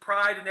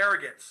pride and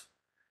arrogance.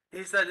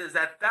 He said is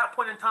at that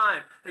point in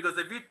time, he goes,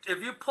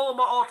 if you pull them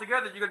all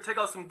together, you're gonna take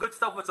out some good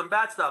stuff with some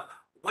bad stuff.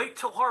 Wait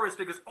till harvest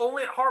because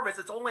only at harvest,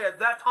 it's only at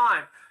that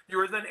time you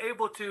are then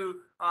able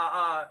to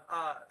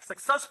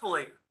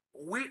successfully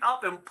weed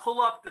up and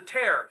pull up the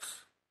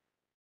tares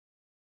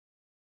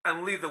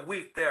and leave the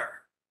wheat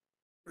there.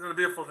 It's a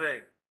beautiful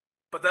thing.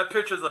 But that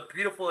picture is a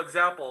beautiful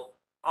example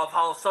of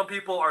how some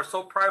people are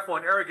so prideful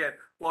and arrogant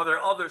while there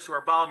are others who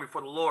are bowing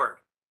before the Lord.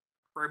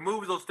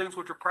 Remove those things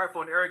which are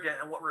prideful and arrogant,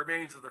 and what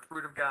remains is the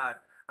fruit of God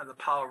and the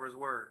power of His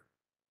word.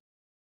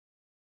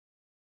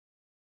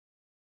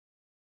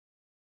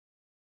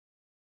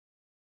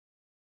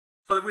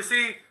 So we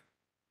see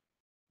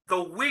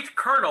the wheat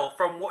kernel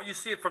from what you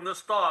see from the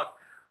stalk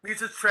needs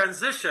to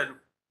transition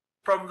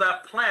from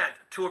that plant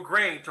to a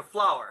grain to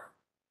flour.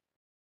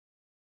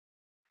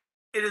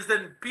 It is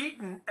then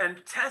beaten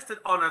and tested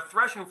on a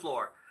threshing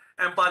floor.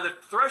 And by the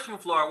threshing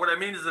floor, what I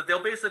mean is that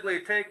they'll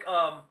basically take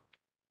let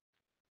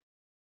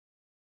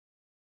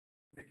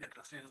me get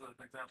this as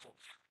an example.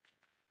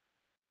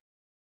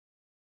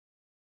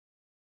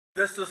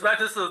 This is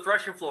the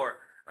threshing floor,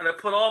 and I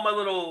put all my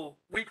little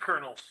wheat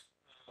kernels.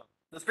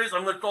 This basically,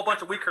 I'm going to throw a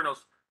bunch of wheat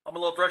kernels on my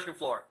little threshing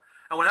floor.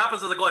 And what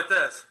happens is I go like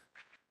this.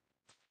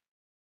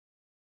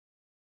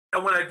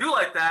 And when I do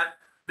like that,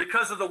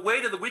 because of the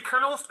weight of the wheat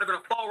kernels, they're going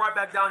to fall right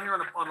back down here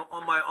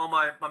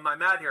on my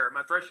mat here,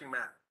 my threshing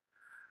mat.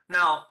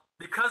 Now,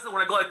 because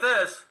when I go like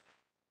this,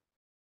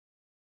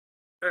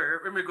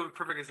 here, let me go with a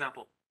perfect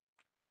example.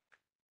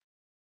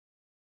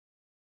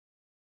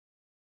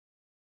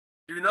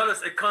 You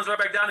notice it comes right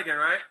back down again,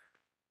 right?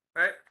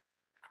 Right?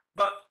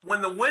 But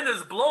when the wind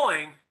is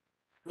blowing,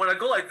 when I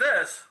go like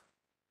this,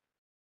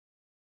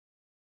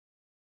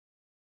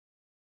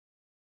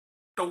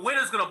 the wind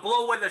is going to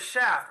blow away the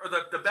shaft or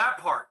the back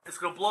part. It's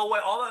going to blow away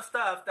all that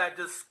stuff that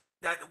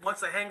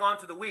wants to hang on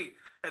to the wheat.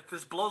 It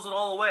just blows it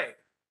all away.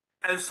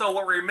 And so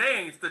what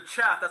remains, the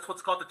chaff, that's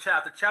what's called the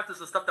chaff. The chaff is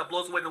the stuff that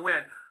blows away the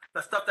wind.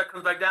 The stuff that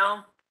comes back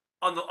down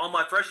on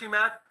my threshing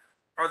mat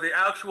are the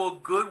actual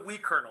good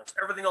wheat kernels.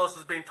 Everything else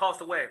is being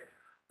tossed away.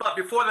 But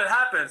before that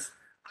happens,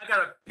 I got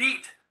to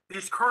beat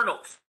these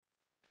kernels.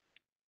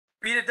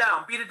 Beat it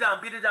down, beat it down,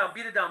 beat it down,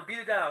 beat it down, beat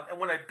it down. And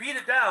when I beat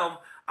it down,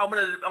 I'm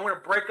gonna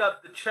break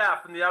up the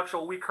chaff from the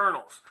actual wheat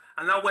kernels.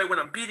 And that way, when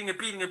I'm beating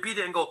it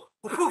and go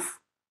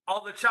poof,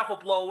 all the chaff will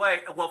blow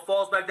away, and what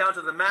falls back down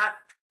to the mat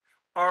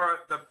are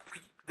the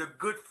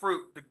good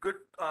fruit, the good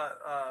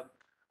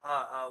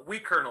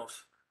wheat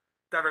kernels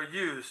that are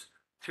used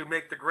to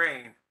make the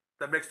grain,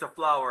 that makes the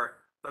flour,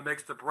 that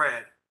makes the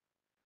bread,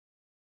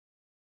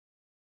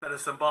 that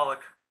is symbolic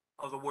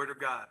of the Word of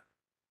God.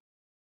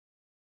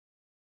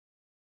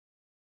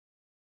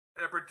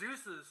 And it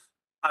produces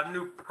a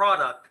new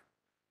product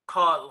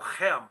called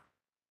lechem,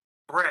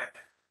 bread.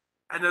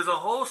 And there's a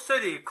whole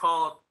city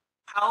called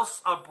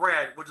House of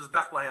Bread, which is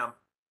Bethlehem.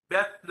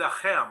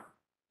 Bethlehem.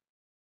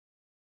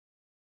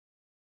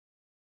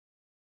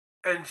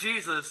 And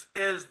Jesus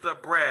is the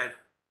bread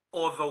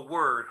or the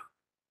word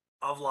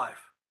of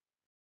life.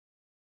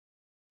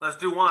 Let's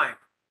do wine.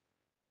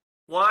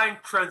 Wine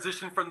is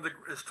transitioned from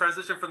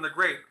the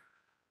grape.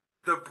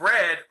 The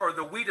bread or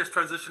the wheat is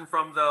transitioned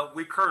from the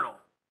wheat kernel.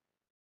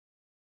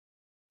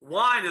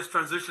 Wine is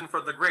transitioned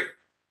from the grape.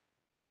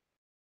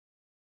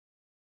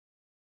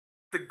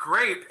 The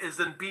grape is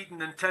then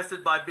beaten and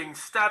tested by being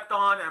stepped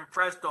on and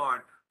pressed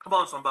on. Come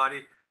on,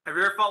 somebody. Have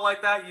you ever felt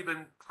like that? You've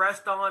been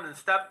pressed on and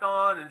stepped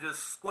on and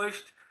just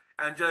squished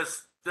and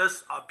just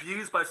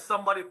abused by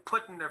somebody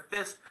putting their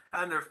fist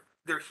and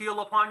their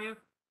heel upon you?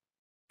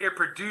 It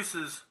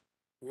produces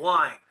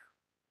wine.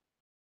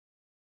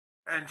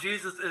 And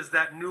Jesus is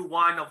that new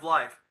wine of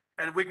life.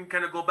 And we can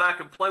kind of go back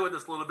and play with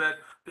this a little bit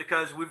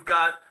because we've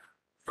got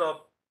the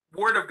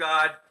Word of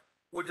God,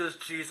 which is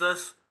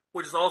Jesus,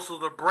 which is also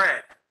the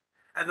bread.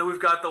 And then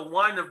we've got the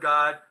wine of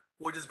God,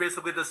 which is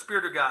basically the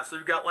Spirit of God. So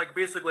you've got like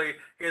basically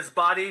His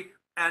body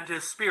and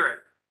His Spirit.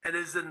 And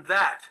it is in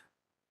that,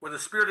 where the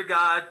Spirit of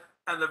God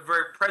and the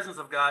very presence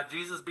of God,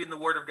 Jesus being the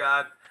Word of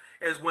God,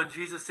 is when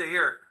Jesus said,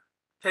 "Here,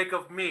 take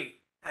of me,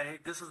 and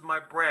this is my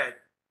bread,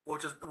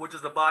 which is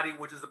the body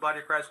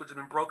of Christ, which has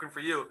been broken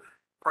for you.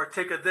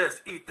 Partake of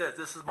this, eat this.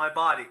 This is my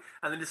body."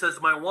 And then He says,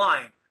 "My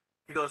wine."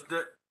 He goes,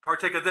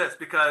 "Partake of this,"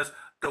 because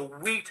the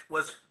wheat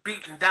was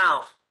beaten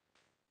down,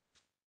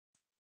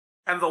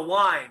 and the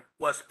wine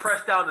was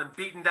pressed down and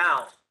beaten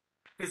down.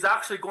 He's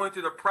actually going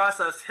through the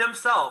process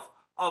Himself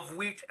of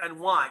wheat and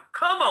wine.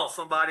 Come on,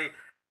 somebody.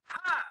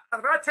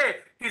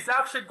 He's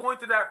actually going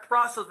through that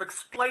process of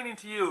explaining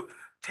to you,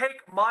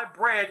 take my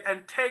bread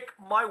and take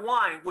my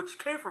wine, which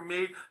came from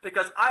me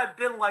because I've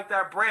been like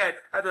that bread.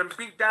 I've been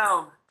beat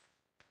down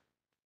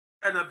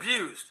and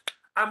abused.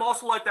 I'm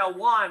also like that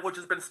wine, which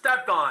has been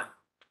stepped on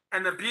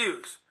and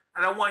abused.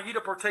 And I want you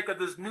to partake of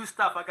this new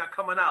stuff I got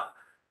coming out.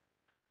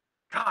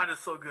 God is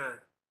so good.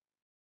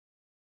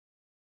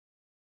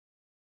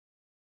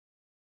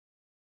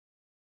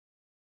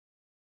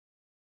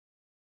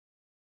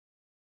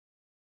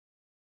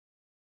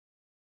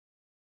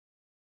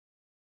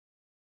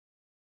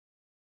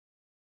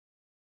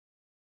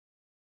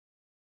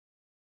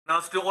 Now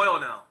it's the oil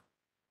now.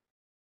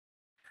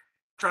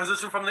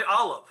 Transition from the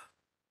olive.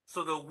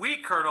 So the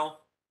wheat kernel,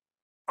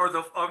 or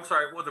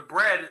the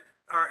bread,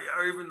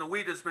 or even the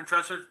wheat has been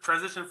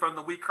transitioned from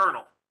the wheat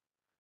kernel.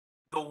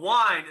 The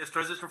wine is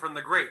transitioned from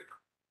the grape.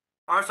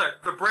 I'm sorry,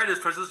 the bread is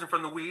transitioned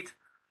from the wheat.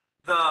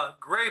 The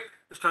grape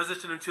is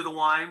transitioned into the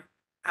wine,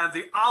 and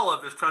the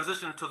olive is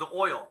transitioned into the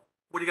oil.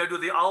 What do you got to do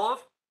with the olive?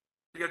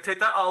 You got to take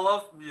that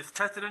olive, you just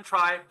test it and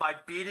try it by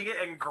beating it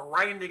and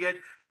grinding it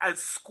and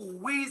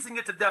squeezing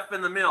it to death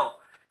in the mill.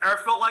 Ever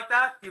felt like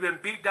that? You've been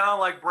beat down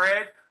like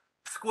bread,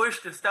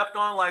 squished and stepped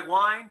on like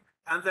wine,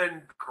 and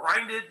then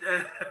grinded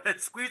and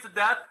squeezed to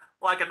death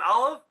like an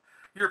olive?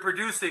 You're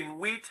producing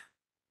wheat,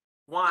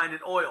 wine,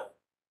 and oil.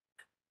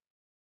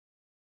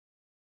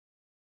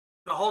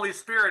 The Holy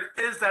Spirit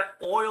is that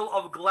oil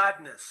of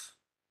gladness.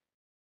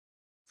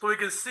 So we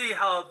can see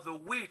how the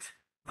wheat,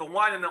 the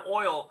wine, and the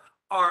oil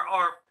are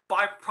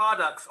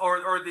byproducts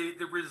or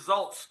the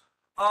results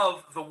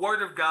of the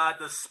Word of God,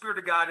 the Spirit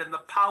of God, and the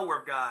power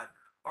of God,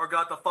 or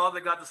God the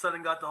Father, God the Son,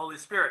 and God the Holy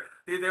Spirit.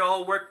 They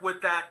all work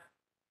with that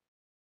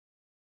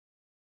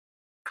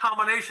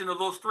combination of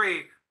those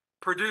three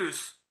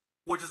produce,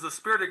 which is the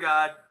Spirit of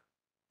God,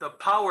 the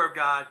power of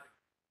God,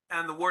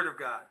 and the Word of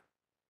God.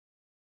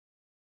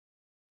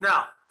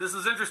 Now, this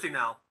is interesting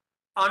now.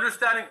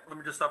 Understanding, let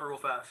me just stop it real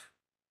fast.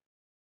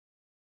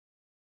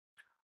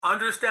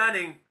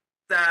 Understanding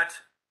that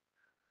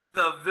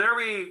the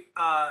very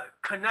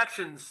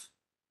connections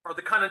or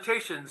the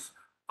connotations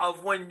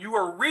of when you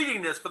are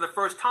reading this for the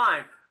first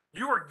time,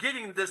 you are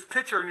getting this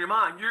picture in your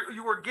mind.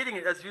 You are getting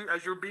it as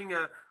you're being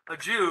a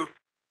Jew,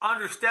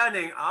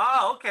 understanding,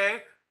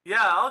 okay,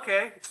 yeah,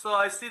 okay. So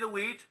I see the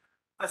wheat,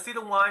 I see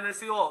the wine, I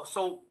see oil.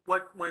 So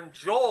when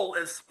Joel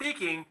is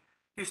speaking,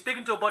 he's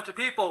speaking to a bunch of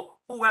people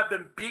who have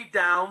been beat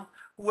down,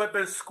 who have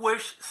been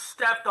squished,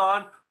 stepped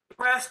on,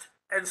 pressed,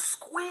 and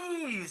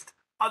squeezed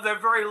of their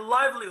very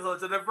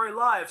livelihoods, of their very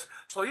lives.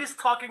 So he's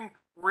talking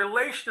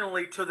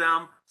relationally to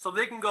them so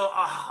they can go,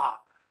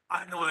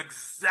 I know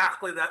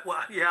exactly that.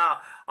 Well, yeah,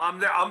 I'm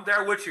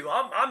there with you.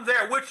 I'm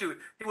there with you.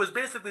 He was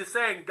basically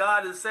saying,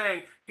 God is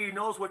saying he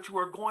knows what you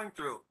are going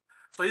through.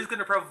 So he's going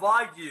to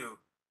provide you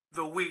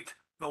the wheat,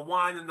 the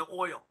wine, and the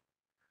oil.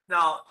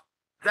 Now,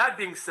 that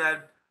being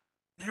said,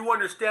 you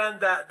understand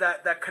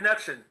that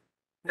connection.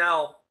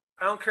 Now,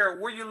 I don't care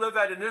where you live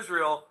at in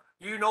Israel,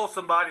 you know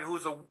somebody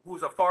who's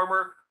a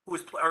farmer,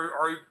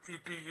 or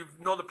you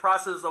know the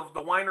process of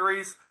the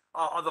wineries,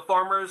 of the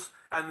farmers,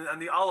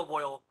 and the olive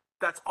oil.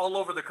 That's all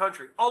over the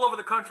country, all over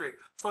the country.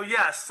 So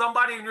yes,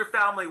 somebody in your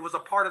family was a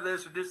part of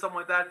this or did something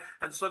like that,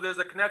 and so there's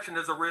a connection,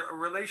 there's a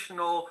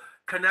relational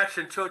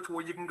connection to it, to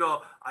where you can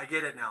go, I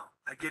get it now,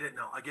 I get it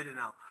now, I get it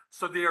now.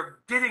 So they are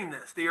getting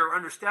this, they are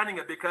understanding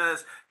it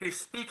because he's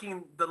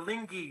speaking the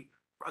lingi,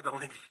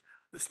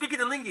 he's speaking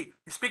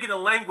the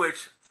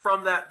language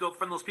from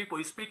those people.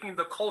 He's speaking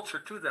the culture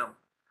to them,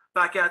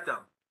 back at them.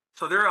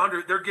 So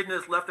they're getting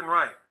this left and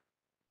right.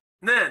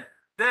 And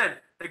then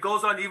it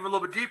goes on even a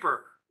little bit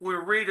deeper. We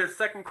read in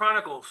 2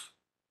 Chronicles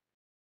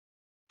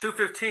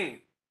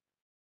 2:15.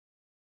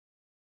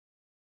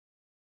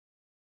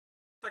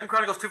 2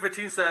 Chronicles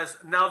 2:15 says,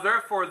 now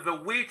therefore the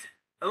wheat,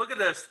 and look at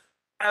this,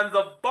 and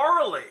the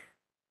barley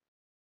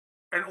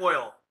and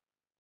oil.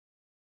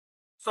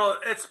 So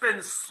it's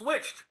been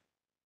switched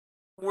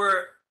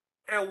where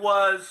it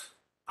was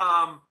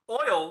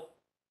oil,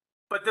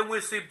 but then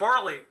we see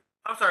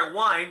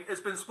wine.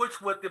 It's been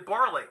switched with the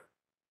barley.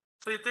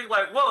 So you think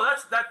like, whoa,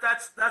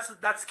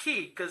 that's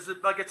key, because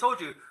like I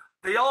told you,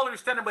 they all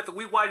understand it with the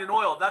wheat, wine, and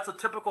oil. That's a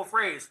typical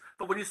phrase.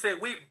 But when you say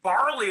wheat,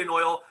 barley, and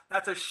oil,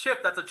 that's a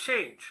shift, that's a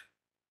change.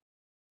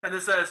 And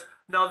it says,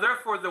 now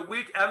therefore the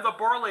wheat and the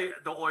barley,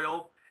 the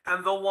oil,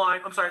 and the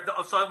wine,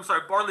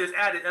 barley is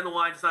added, and the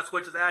wine is not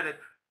switched, is added.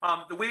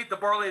 The wheat, the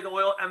barley, the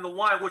oil, and the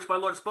wine, which my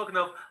Lord has spoken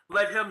of,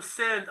 let him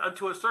send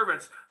unto his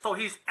servants. So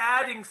he's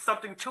adding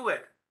something to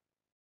it.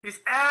 He's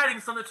adding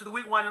something to the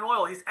wheat, wine, and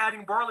oil. He's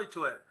adding barley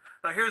to it.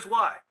 Now here's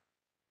why.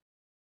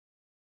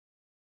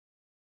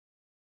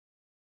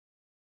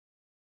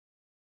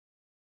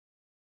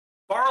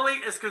 Barley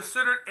is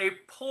considered a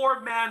poor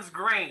man's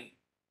grain.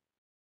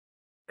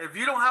 If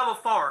you don't have a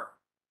farm,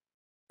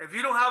 if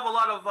you don't have a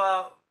lot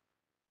of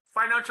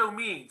financial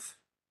means,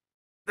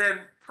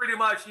 then pretty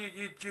much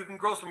you can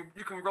grow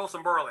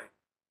some barley.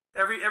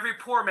 Every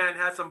poor man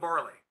has some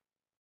barley.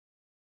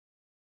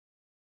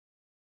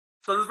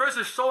 So this verse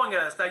is showing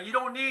us that you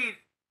don't need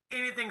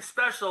anything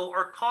special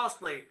or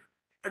costly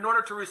in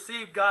order to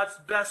receive God's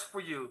best for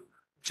you.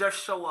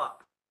 Just show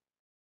up.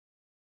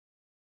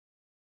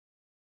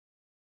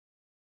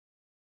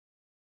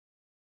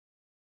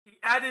 He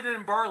added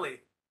in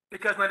barley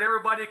because not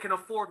everybody can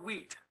afford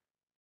wheat.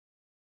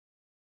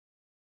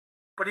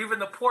 But even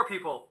the poor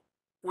people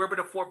were able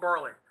to afford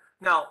barley.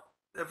 Now,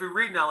 if we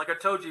read now, like I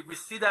told you, we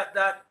see that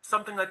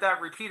something like that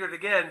repeated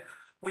again.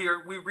 We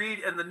read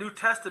in the New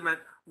Testament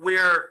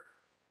where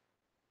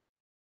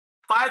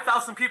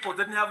 5,000 people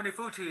didn't have any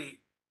food to eat.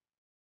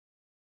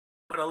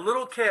 But a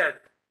little kid,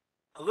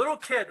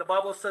 the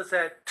Bible says,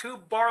 had 2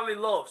 barley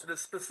loaves, and it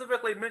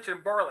specifically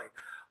mentioned barley.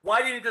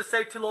 Why didn't he just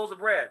say 2 loaves of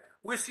bread?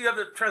 We see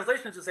other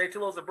translations to say 2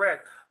 loaves of bread,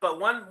 but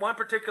one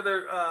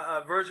particular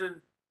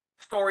version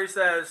story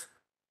says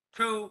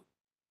 2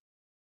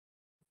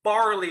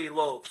 barley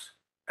loaves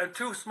and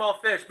 2 small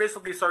fish,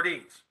 basically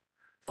sardines.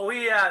 So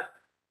he had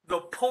the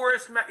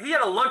poorest man. He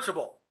had a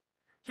Lunchable.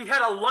 He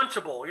had a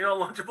Lunchable. You know,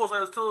 Lunchables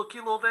are those 2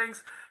 little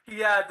things. He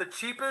had the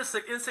cheapest,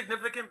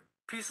 insignificant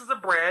pieces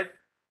of bread,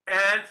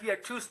 and he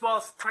had 2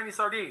 small, tiny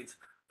sardines.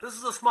 This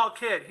is a small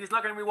kid. He's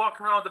not going to be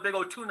walking around with a big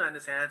old tuna in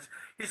his hands.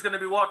 He's going to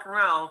be walking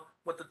around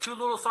with the 2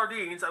 little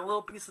sardines and a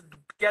little piece of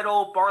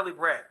ghetto barley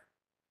bread.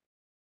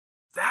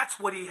 That's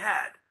what he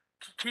had.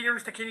 Can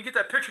you get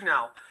that picture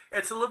now?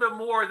 It's a little bit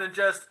more than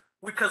just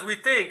because we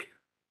think,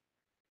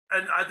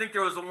 and I think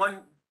there was one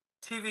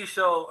TV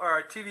show or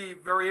a TV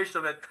variation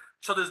of it.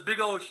 So this big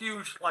old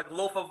huge like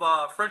loaf of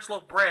French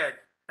loaf bread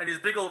and these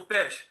big old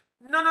fish.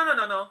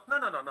 No.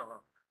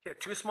 He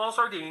had 2 small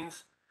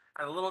sardines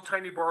and a little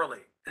tiny barley.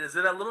 And is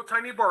it that little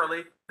tiny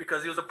barley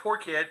because he was a poor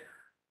kid?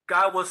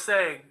 God was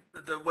saying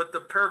what the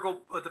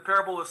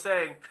parable was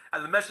saying,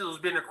 and the message was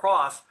being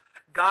across.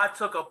 God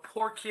took a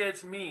poor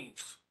kid's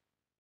means,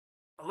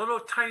 a little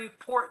tiny,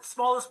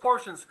 smallest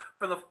portions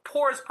from the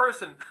poorest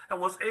person, and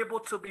was able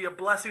to be a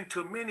blessing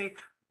to many,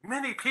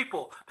 many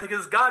people,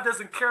 because God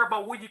doesn't care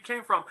about where you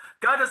came from.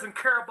 God doesn't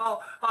care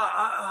about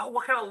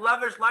what kind of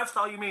lavish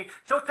lifestyle you mean.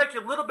 He'll take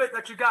your little bit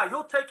that you got.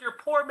 He'll take your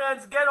poor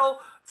man's ghetto,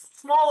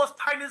 smallest,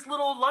 tiniest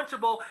little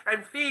Lunchable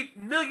and feed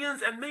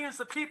millions and millions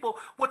of people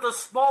with the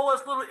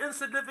smallest, little,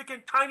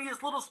 insignificant,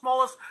 tiniest, little,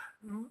 smallest,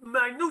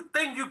 minute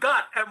thing you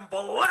got, and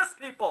bless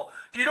people.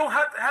 You don't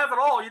have to have it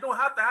all. You don't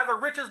have to have the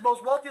richest,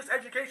 most wealthiest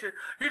education.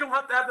 You don't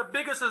have to have the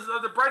biggest or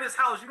the brightest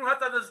house. You don't have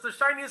to have the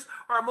shiniest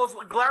or most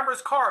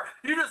glamorous car.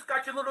 You just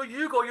got your little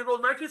Yugo, your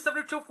little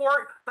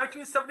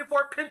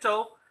 1974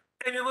 Pinto,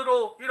 and your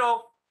little,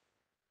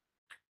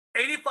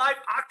 85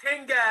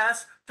 octane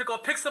gas to go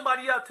pick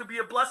somebody up to be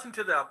a blessing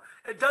to them.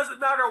 It doesn't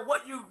matter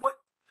what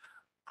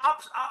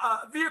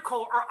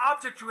vehicle or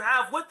object you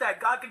have with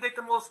that. God can take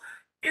the most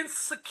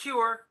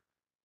insecure,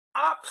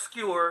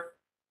 obscure,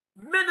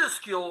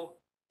 minuscule,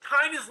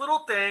 tiniest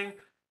little thing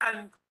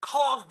and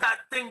cause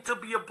that thing to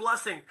be a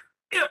blessing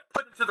if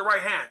put into the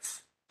right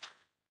hands.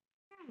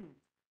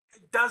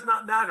 It does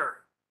not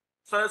matter.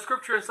 So the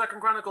scripture in 2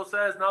 Chronicles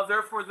says, now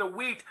therefore the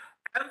wheat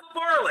and the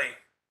barley,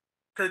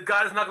 because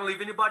God is not going to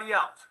leave anybody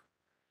out.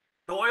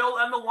 The oil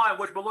and the wine,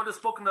 which the Lord has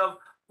spoken of,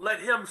 let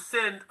him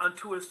send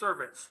unto his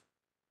servants.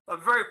 A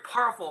very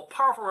powerful,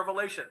 powerful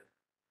revelation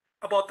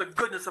about the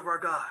goodness of our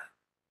God.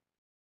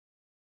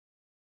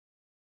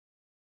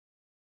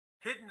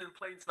 Hidden in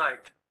plain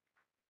sight.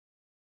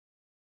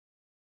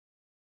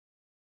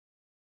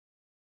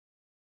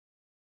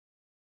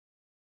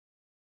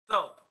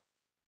 So,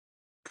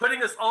 putting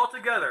this all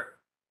together,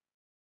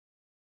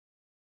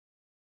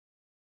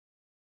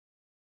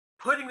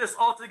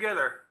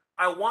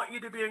 I want you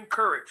to be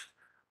encouraged.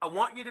 I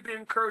want you to be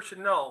encouraged to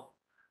know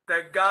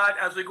that God,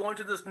 as we go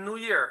into this new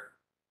year,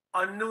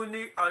 a new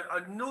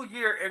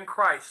year in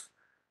Christ,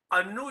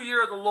 a new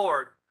year of the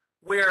Lord,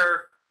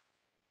 where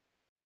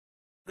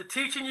the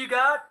teaching you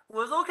got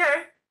was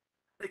okay.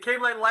 It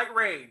came like light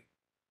rain.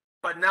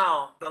 But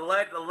now,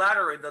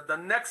 the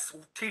next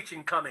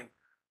teaching coming,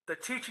 the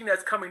teaching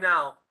that's coming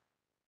now,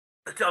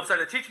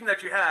 the teaching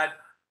that you had,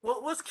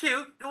 well, was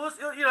cute. It was,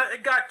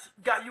 it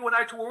got you and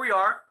I to where we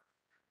are.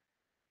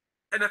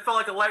 And it felt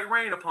like a light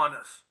rain upon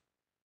us.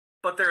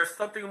 But there is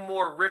something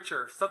more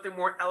richer, something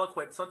more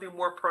eloquent, something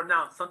more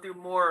pronounced, something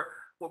more,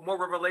 with more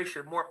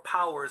revelation, more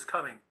power is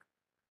coming.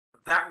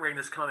 That rain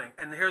is coming.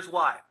 And here's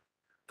why.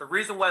 The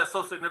reason why it's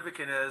so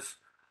significant is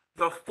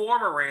the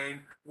former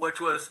rain,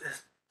 which was,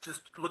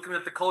 just looking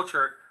at the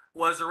culture,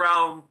 was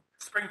around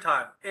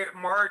springtime.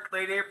 March,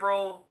 late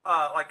April,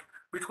 like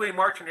between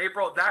March and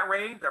April, that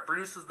rain that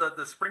produces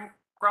the spring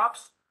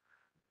crops,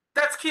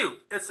 that's cute.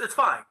 It's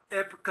fine.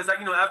 Because,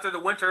 after the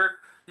winter,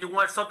 you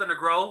want something to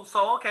grow.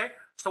 So, okay.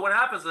 So what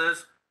happens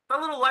is, that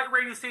little light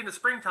rain you see in the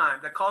springtime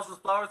that causes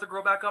flowers to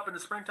grow back up in the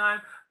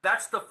springtime,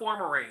 that's the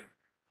former rain.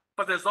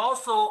 But there's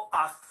also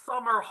a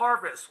summer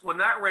harvest. When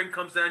that rain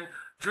comes in,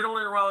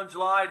 generally around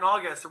July and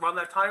August, around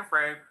that time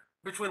frame,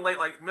 between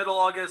like middle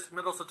August,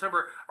 middle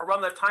September,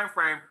 around that time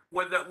frame,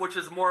 which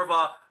is more of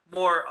a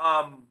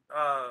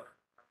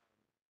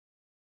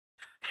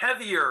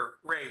heavier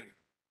rain,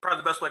 probably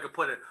the best way I could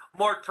put it,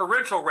 more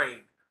torrential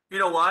rain. You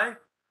know why?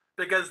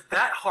 Because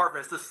that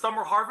harvest, the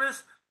summer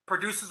harvest,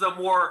 produces a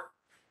more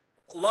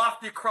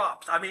lofty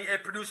crops. I mean,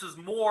 it produces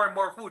more and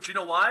more food. You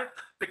know why?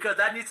 Because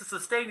that needs to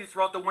sustain you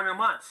throughout the winter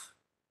months.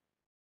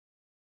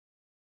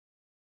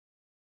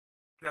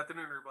 Good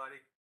afternoon,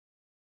 everybody.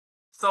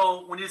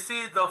 So when you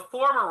see the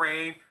former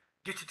rain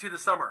get you to the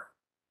summer,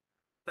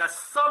 that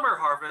summer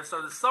harvest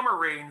or the summer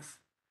rains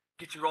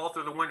get you all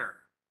through the winter.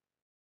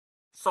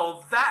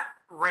 So that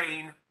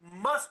rain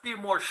must be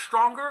more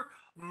stronger,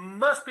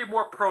 must be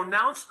more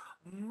pronounced,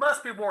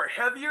 must be more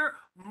heavier,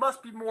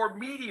 must be more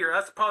meatier.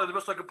 That's probably the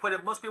best way I could put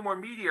it. Must be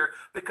more meatier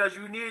because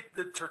you need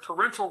the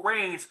torrential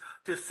rains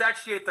to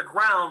saturate the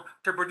ground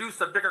to produce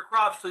a bigger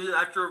crop, so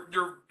that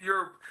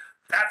your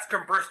vats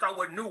can burst out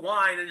with new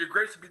wine, and your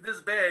grapes will be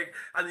this big,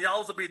 and the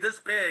olives will be this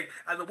big,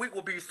 and the wheat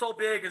will be so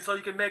big, and so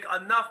you can make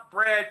enough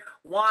bread,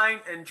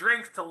 wine, and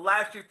drinks to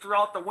last you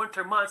throughout the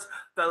winter months.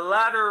 The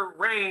latter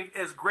rain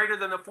is greater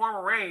than the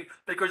former rain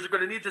because you're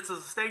going to need it to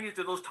sustain you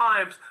through those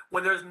times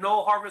when there's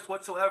no harvest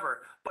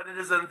whatsoever. But it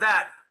is in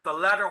that the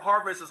latter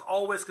harvest is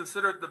always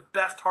considered the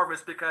best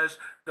harvest because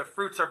the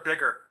fruits are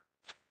bigger.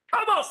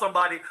 Come on,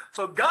 somebody.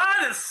 So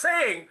God is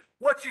saying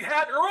what you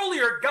had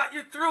earlier got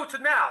you through to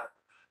now.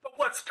 But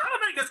what's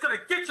coming is going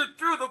to get you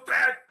through the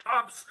bad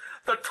times,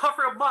 the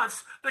tougher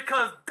months,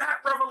 because that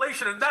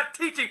revelation and that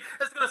teaching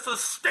is going to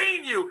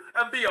sustain you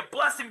and be a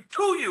blessing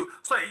to you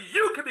so that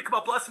you can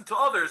become a blessing to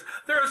others.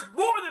 There's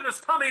more than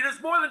is coming.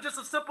 It's more than just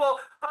a simple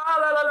ah,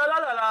 la, la, la, la,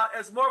 la, la.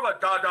 It's more of a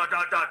da, da,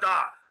 da, da,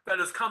 da that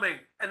is coming.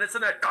 And it's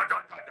in that da, da,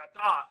 da,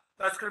 da, da.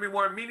 That's going to be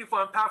more meaningful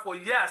and powerful.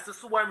 Yes, this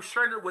is why I'm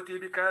sharing it with you,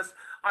 because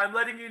I'm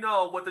letting you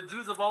know what the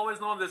Jews have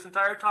always known this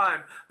entire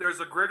time. There's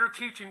a greater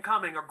teaching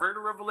coming, a greater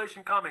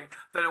revelation coming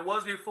than it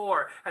was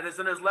before. And it's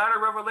in his latter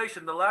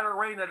revelation, the latter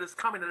rain that is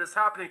coming, that is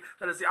happening,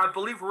 that is, I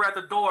believe we're at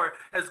the door,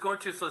 is going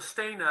to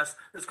sustain us,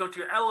 is going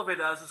to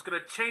elevate us, is going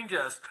to change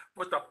us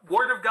with the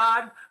Word of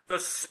God, the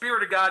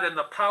Spirit of God, and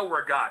the power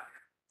of God.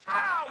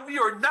 We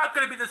are not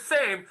going to be the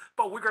same,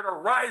 but we're going to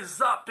rise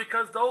up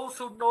because those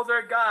who know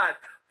their God,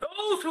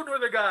 those who know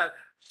their God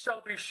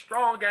shall be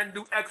strong and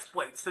do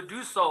exploits. To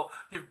do so,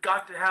 you've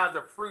got to have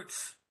the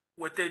fruits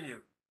within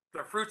you.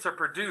 The fruits are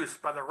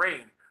produced by the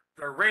rain.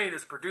 The rain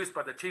is produced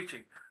by the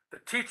teaching. The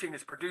teaching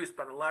is produced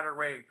by the latter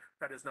rain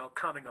that is now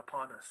coming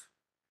upon us.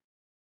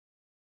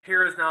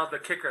 Here is now the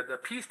kicker, the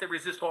piece de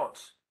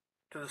resistance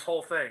to this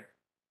whole thing.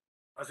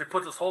 As we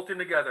put this whole thing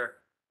together,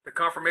 the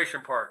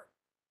confirmation part.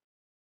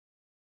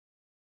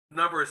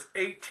 Numbers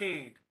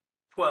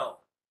 18:12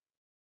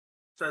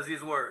 says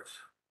these words.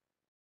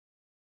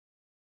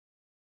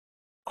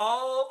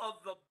 All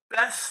of the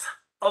best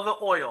of the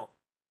oil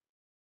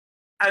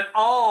and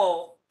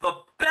all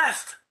the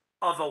best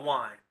of the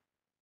wine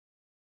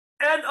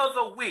and of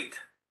the wheat,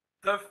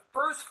 the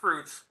first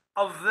fruits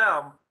of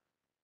them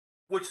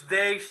which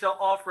they shall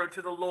offer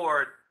unto the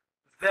Lord,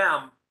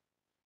 them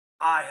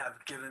I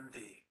have given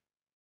thee.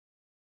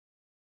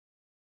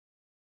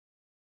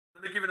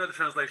 Let me give you another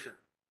translation.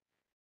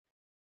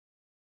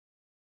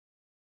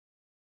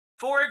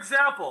 For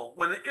example,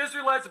 when the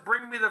Israelites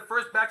bring me the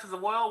first batches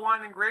of oil,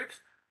 wine, and grapes,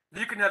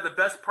 you can have the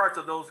best parts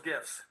of those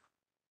gifts.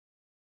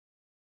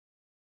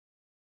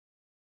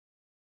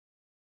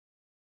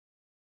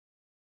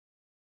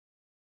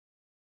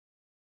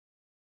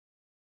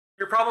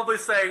 You're probably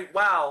saying,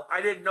 wow,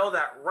 I didn't know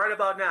that right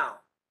about now.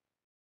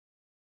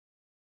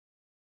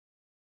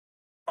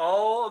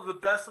 All of the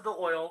best of the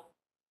oil,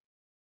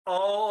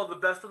 all of the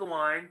best of the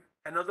wine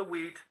and of the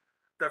wheat,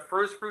 the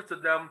first fruits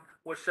of them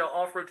which shall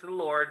offer to the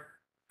Lord,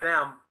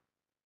 them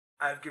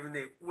I have given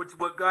thee.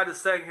 What God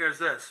is saying here is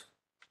this.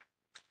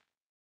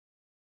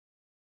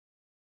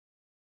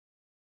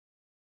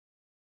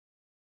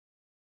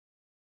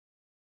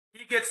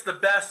 He gets the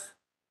best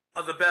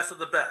of the best of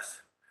the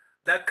best.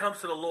 That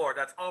comes to the Lord.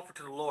 That's offered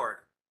to the Lord.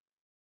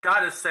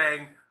 God is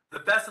saying, the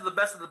best of the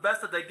best of the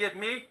best that they give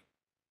me,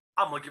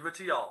 I'm going to give it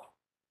to y'all.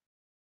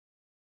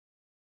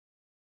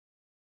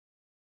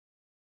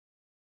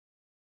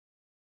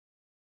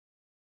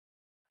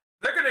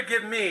 They're going to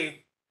give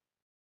me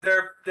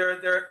their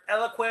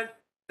eloquent,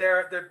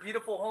 their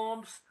beautiful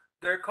homes,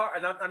 their car.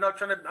 And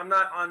I'm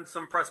not on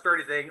some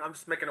prosperity thing. I'm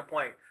just making a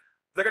point.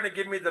 They're going to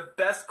give me the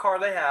best car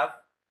they have,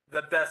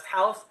 the best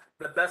house,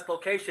 the best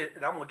location,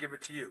 and I'm going to give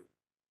it to you.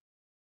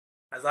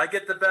 As I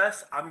get the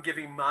best, I'm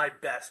giving my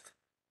best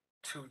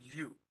to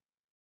you.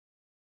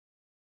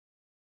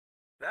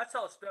 That's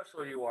how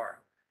special you are.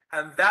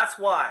 And that's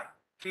why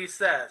he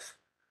says,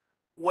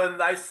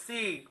 when I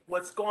see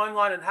what's going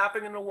on and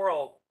happening in the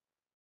world,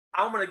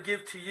 I'm going to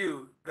give to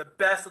you the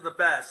best of the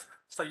best.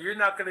 So you're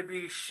not going to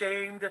be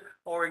shamed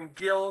or in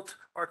guilt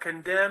or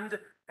condemned.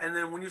 And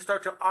then when you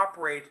start to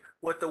operate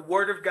with the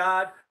Word of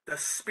God, the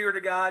Spirit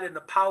of God, and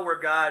the power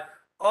of God,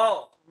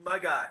 oh my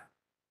God,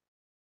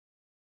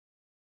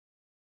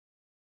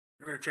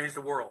 you're going to change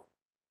the world.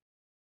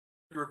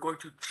 You're going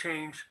to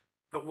change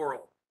the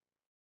world.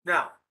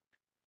 Now,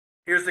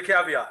 here's the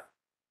caveat.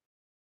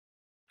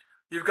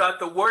 You've got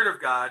the Word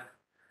of God,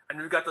 and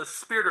you've got the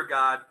Spirit of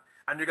God,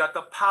 and you've got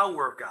the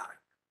power of God.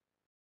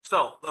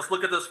 So let's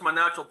look at this from a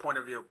natural point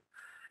of view.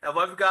 If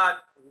I've got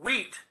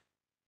wheat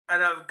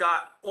and I've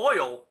got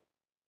oil,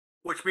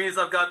 which means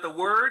I've got the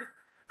Word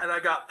and I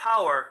got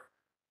power,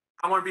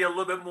 I want to be a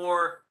little bit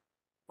more,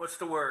 what's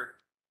the word?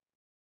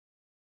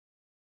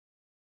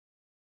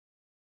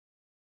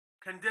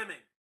 Condemning,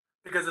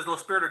 because there's no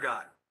Spirit of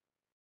God.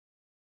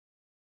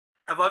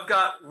 If I've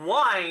got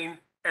wine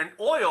and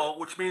oil,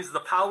 which means the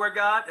power of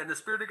God and the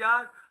Spirit of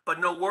God, but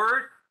no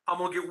Word, I'm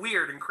going to get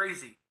weird and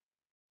crazy.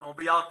 I'm going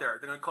to be out there.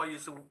 They're going to call you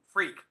some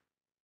freak.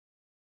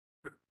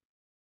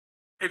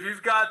 If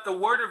you've got the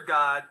Word of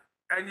God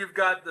and you've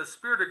got the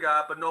Spirit of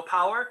God, but no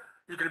power,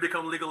 you're going to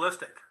become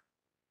legalistic.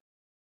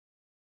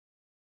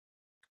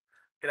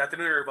 Good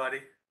afternoon, everybody.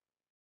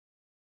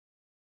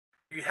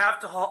 You have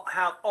to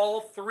have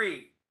all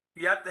three.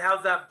 You have to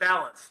have that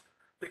balance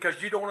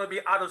because you don't want to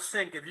be out of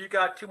sync. If you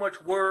got too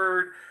much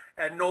word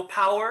and no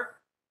power,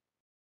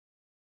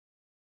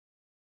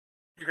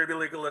 you're going to be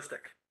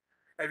legalistic.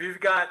 If you've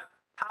got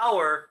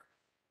power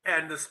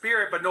and the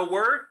spirit but no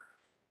word,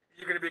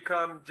 you're going to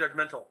become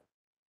judgmental.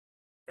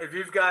 If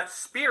you've got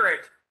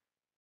spirit,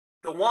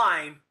 the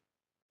wine,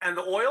 and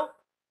the oil,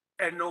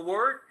 and no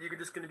word, you're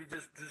just going to be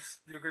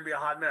you're going to be a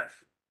hot mess.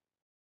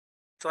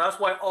 So that's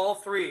why all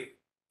three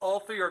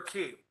are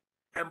key.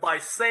 And by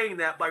saying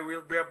that, by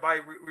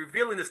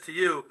revealing this to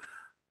you,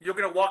 you're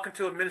going to walk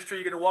into a ministry,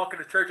 you're going to walk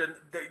into church, and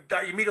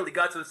immediately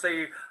God's going to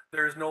say,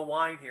 there's no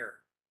wine here,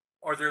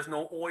 or there's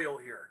no oil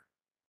here,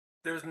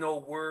 there's no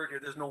word here,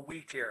 there's no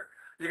wheat here.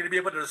 You're going to be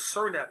able to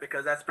discern that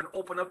because that's been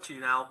opened up to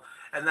you now,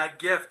 and that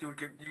gift,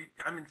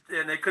 and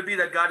it could be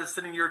that God is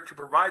sending you to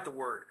provide the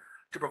word,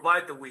 to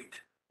provide the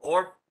wheat,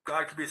 or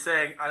God could be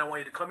saying, I don't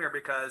want you to come here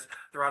because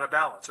they're out of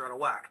balance, they're out of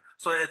whack.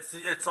 So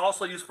it's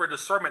also used for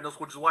discernment,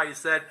 which is why he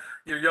said,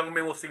 your young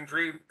men will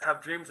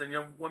have dreams, and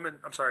young women,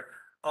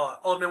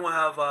 old men will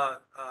have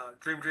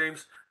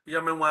dreams,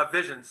 young men will have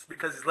visions,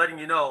 because he's letting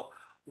you know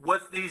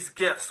what these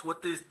gifts,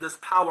 this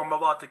power I'm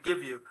about to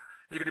give you,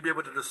 you're going to be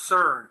able to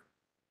discern,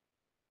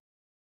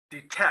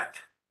 detect,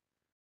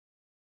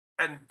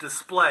 and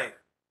display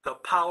the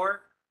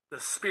power, the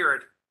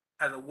spirit,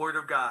 and the word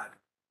of God.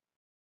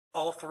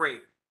 All three,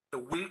 the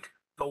wheat,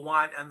 the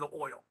wine, and the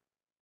oil.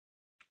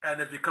 And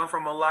if you come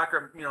from a lack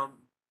of,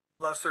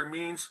 lesser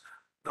means,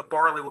 the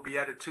barley will be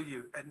added to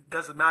you. And it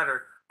doesn't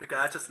matter because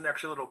that's just an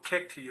extra little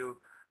kick to you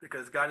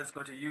because God is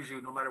going to use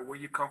you no matter where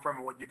you come from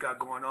and what you got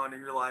going on in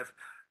your life.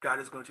 God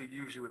is going to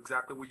use you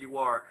exactly where you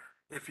are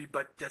if you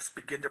but just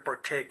begin to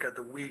partake of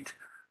the wheat,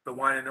 the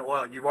wine, and the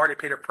oil. You've already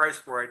paid a price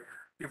for it.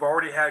 You've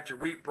already had your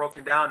wheat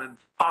broken down and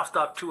tossed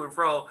up to and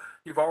fro.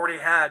 You've already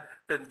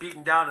been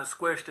beaten down and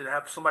squished and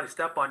have somebody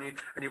step on you,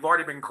 and you've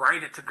already been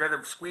grinded together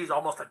and squeezed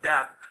almost to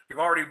death. You've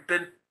already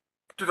been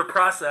through the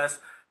process.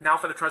 Now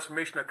for the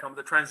transformation that comes,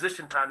 the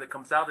transition time that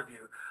comes out of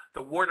you,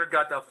 the word of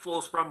God that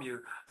flows from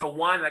you, the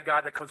wine of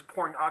God that comes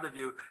pouring out of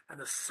you, and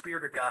the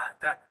spirit of God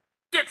that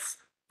gets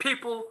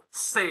people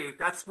saved.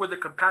 That's where the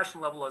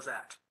compassion level is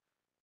at.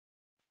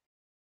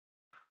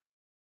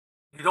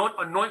 You don't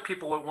anoint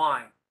people with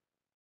wine.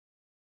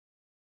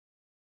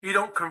 You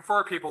don't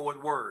confer people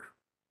with word.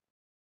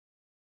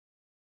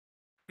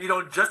 You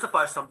don't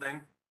justify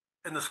something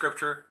in the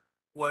scripture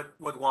with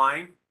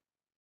wine,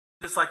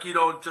 just like you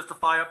don't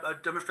justify a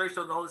demonstration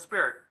of the Holy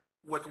Spirit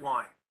with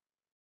wine.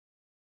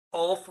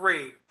 All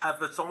three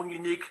have its own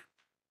unique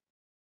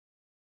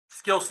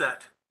skill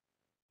set,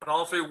 but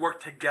all three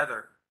work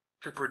together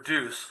to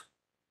produce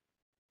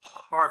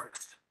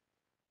harvest.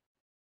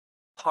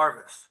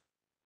 Harvest.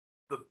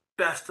 The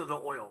best of the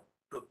oil,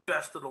 the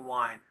best of the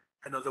wine,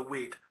 and of the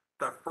wheat,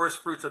 the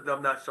first fruits of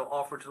them that shall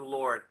offer to the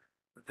Lord.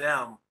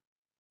 Them,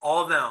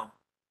 all them,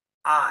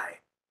 I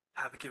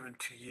have given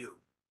to you.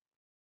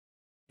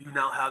 You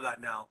now have that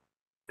now.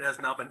 It has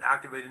now been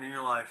activated in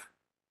your life,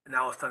 and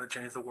now it's time to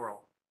change the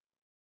world.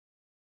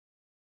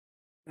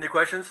 Any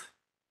questions?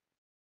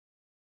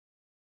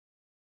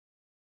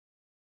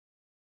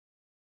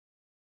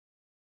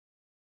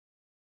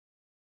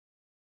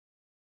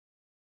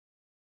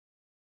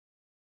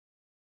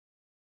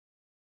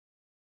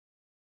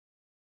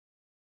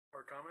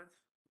 Or comments?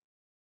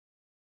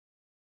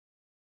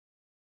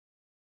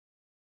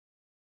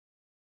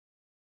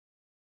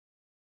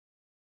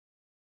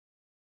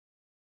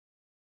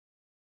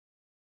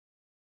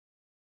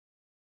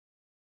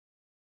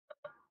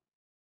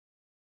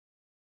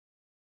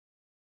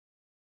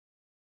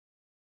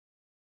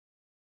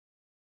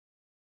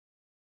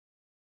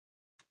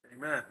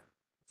 Amen.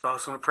 So I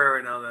was going to pray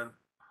right now then.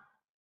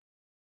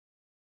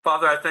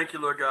 Father, I thank you,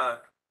 Lord God,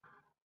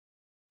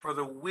 for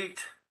the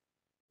wheat,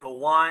 the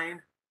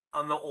wine,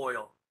 and the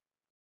oil,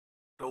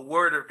 the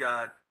word of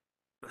God,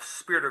 the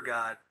spirit of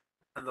God,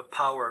 and the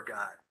power of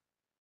God.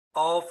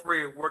 All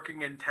three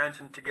working in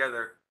tandem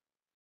together,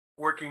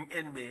 working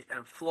in me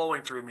and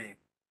flowing through me.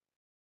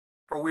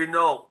 For we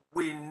know,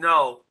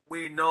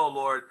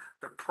 Lord,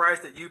 the price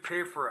that you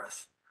paid for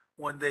us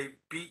when they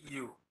beat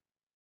you,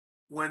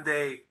 when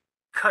they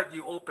cut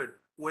you open,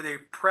 when they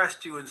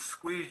pressed you and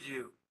squeezed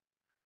you.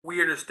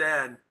 We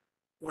understand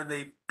when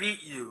they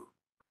beat you,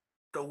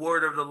 the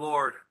word of the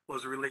Lord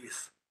was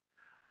released.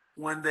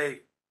 When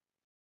they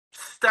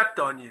stepped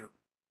on you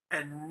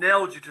and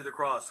nailed you to the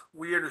cross,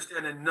 we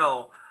understand and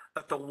know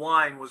that the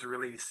wine was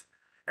released.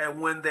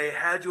 And when they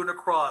had you on the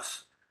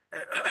cross,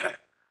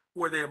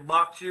 where they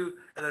mocked you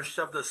and then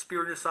shoved the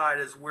spirit aside,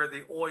 is where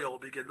the oil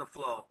began to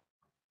flow.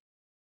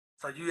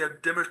 So you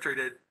have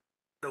demonstrated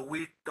the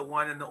wheat, the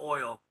wine, and the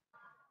oil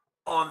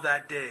on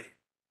that day,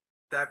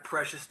 that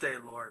precious day,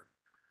 Lord,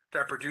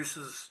 that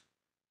produces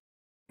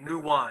new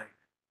wine,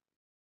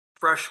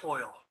 fresh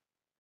oil,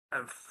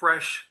 and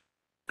fresh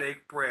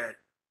baked bread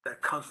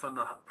that comes from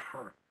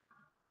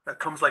that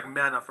comes like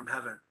manna from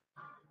heaven.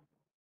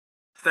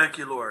 Thank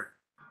you, Lord.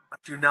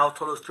 You now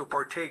told us to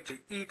partake, to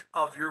eat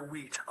of your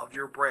wheat, of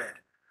your bread,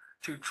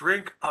 to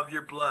drink of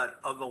your blood,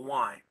 of the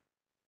wine.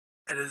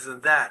 And it is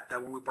in that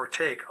when we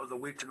partake of the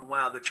wheat and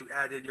wine that you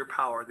add in your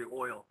power, the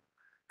oil,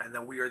 and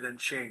then we are then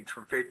changed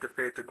from faith to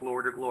faith, to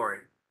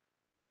glory,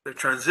 the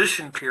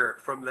transition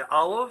period from the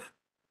olive,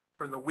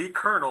 from the wheat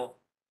kernel,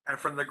 and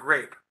from the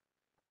grape,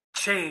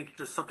 changed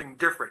to something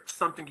different,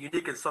 something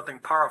unique, and something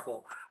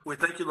powerful. We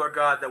thank you, Lord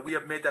God, that we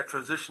have made that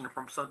transition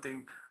from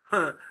something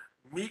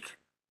meek,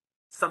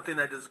 something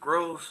that just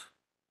grows,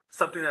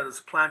 something that is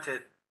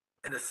planted,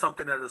 and it's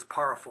something that is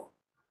powerful.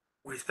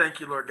 We thank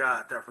you, Lord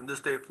God, that from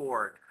this day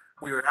forward,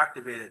 we are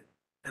activated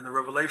in the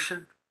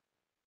revelation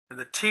and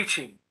the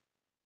teaching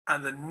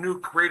and the new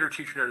greater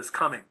teaching that is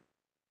coming,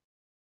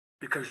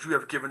 because you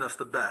have given us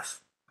the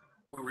best.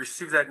 We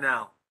receive that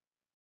now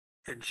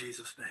in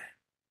Jesus' name.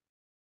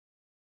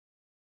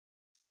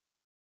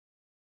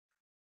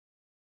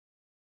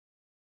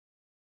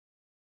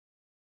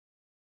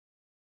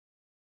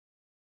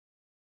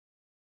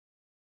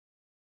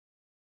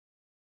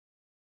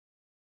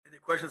 Any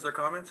questions or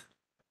comments?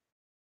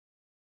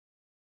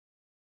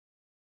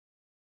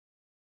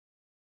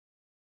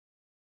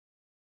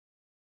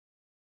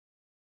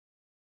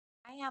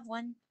 I have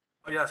one.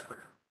 Oh, yes, please.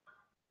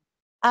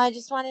 I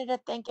just wanted to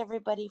thank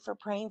everybody for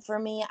praying for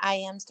me. I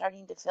am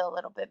starting to feel a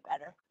little bit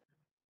better.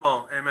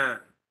 Oh, amen.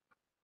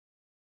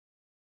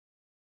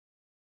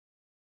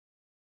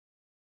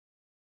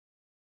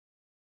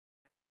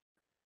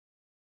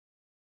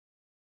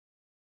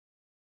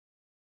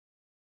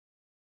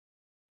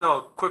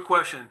 So, quick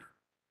question.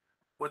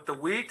 With the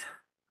wheat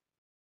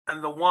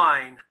and the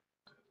wine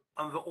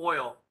and the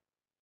oil,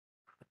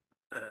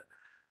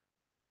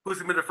 who's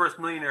going to be the first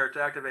millionaire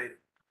to activate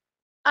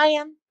I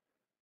am.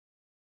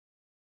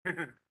 it?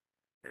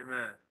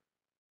 Amen.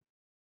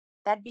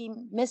 That'd be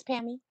Miss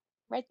Pammy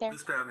right there.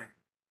 This family.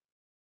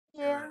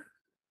 Yeah. Amen.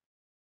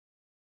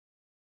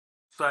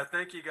 So I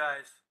thank you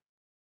guys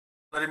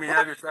for letting me What?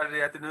 have your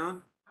Saturday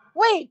afternoon.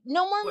 Wait,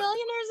 no more What?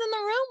 millionaires in the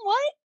room?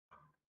 What?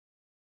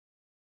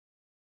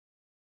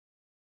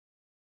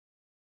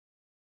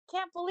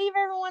 Can't believe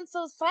everyone's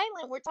so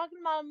silent. We're talking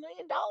about $1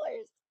 million.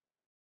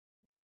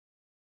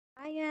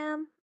 I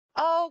am.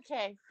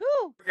 Okay.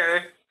 Whew.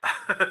 Okay.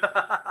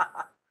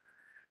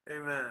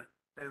 Amen.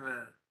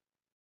 Amen.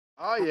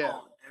 Oh yeah.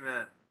 Oh,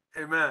 amen.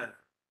 Amen.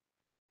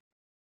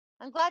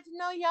 I'm glad to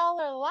know y'all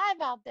are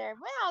alive out there.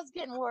 Man, I was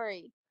getting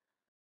worried.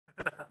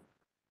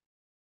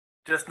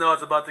 Just know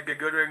it's about to get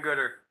gooder and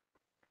gooder.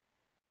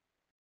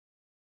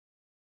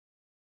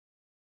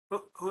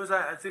 Who is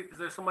that? I think, is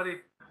there somebody?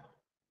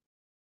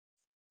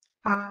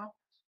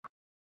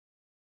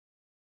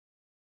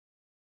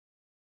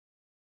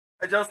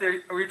 Hey,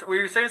 Chelsea, were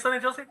you saying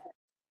something, Chelsea?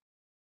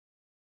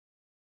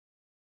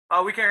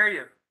 Oh, we can't hear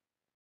you.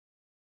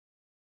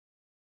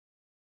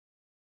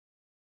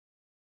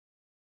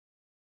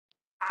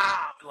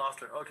 Ah, we lost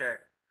her. Okay.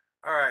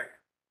 All right.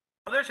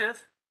 Oh, there she is.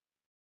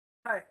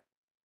 Hi.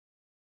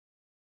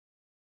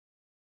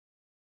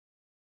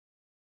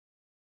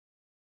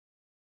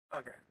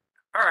 Okay.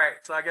 All right.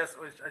 So I guess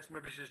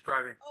maybe she's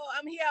driving. Oh,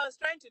 I'm here. I was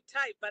trying to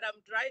type, but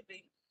I'm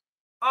driving.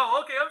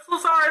 Oh, okay. I'm so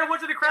sorry. I don't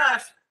want you to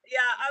crash. Yeah,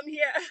 I'm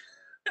here.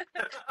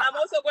 I'm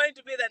also going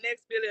to be the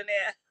next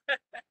billionaire.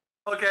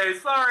 Okay.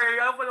 Sorry.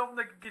 I don't want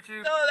to get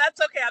you. No,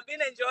 that's okay. I've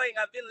been enjoying.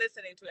 I've been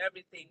listening to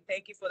everything.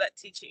 Thank you for that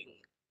teaching.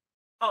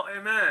 Oh,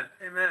 amen.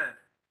 Amen.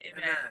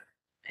 Amen.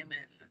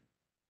 Amen.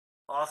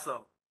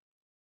 Awesome.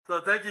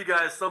 So thank you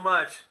guys so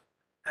much.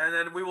 And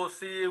then we will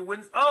see you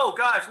Wednesday. Oh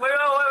gosh, wait.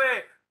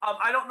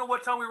 I don't know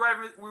what time we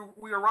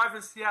arrive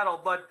in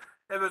Seattle, but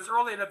if it's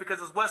early enough because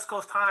it's West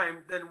Coast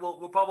time, then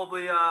we'll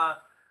probably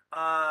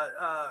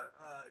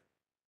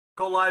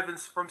go live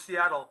from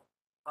Seattle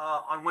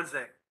on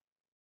Wednesday.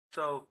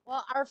 So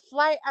Well, our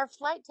flight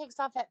takes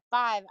off at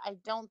 5. I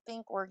don't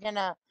think we're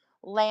gonna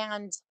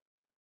land.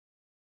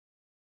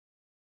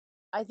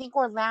 I think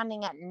we're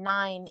landing at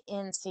 9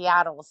 in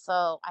Seattle.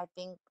 So I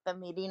think the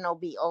meeting will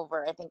be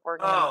over. I think we're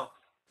gonna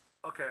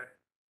okay.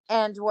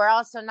 And we're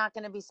also not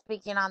going to be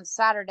speaking on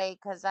Saturday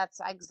because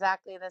that's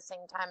exactly the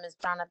same time as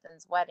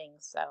Jonathan's wedding.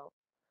 So,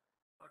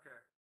 Okay.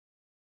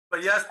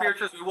 But yes,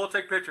 Beatrice, we will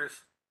take pictures.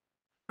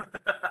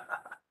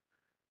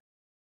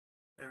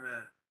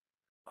 Amen.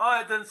 All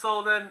right, then.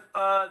 So then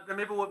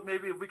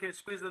maybe if we can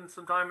squeeze in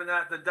some time in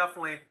that, then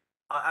definitely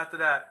after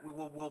that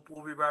we'll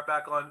be right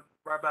back on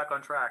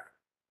track.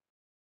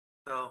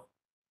 So,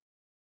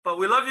 but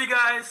we love you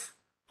guys.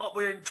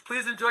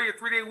 Please enjoy your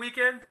 3-day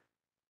weekend.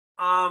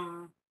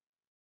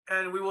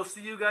 And we will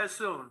see you guys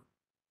soon.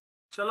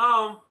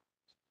 Shalom.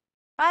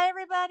 bye,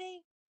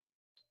 everybody.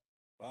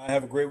 Bye.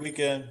 Have a great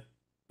weekend.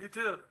 You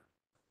too.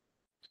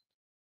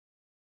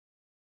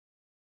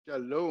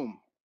 Shalom.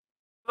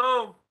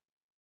 Shalom.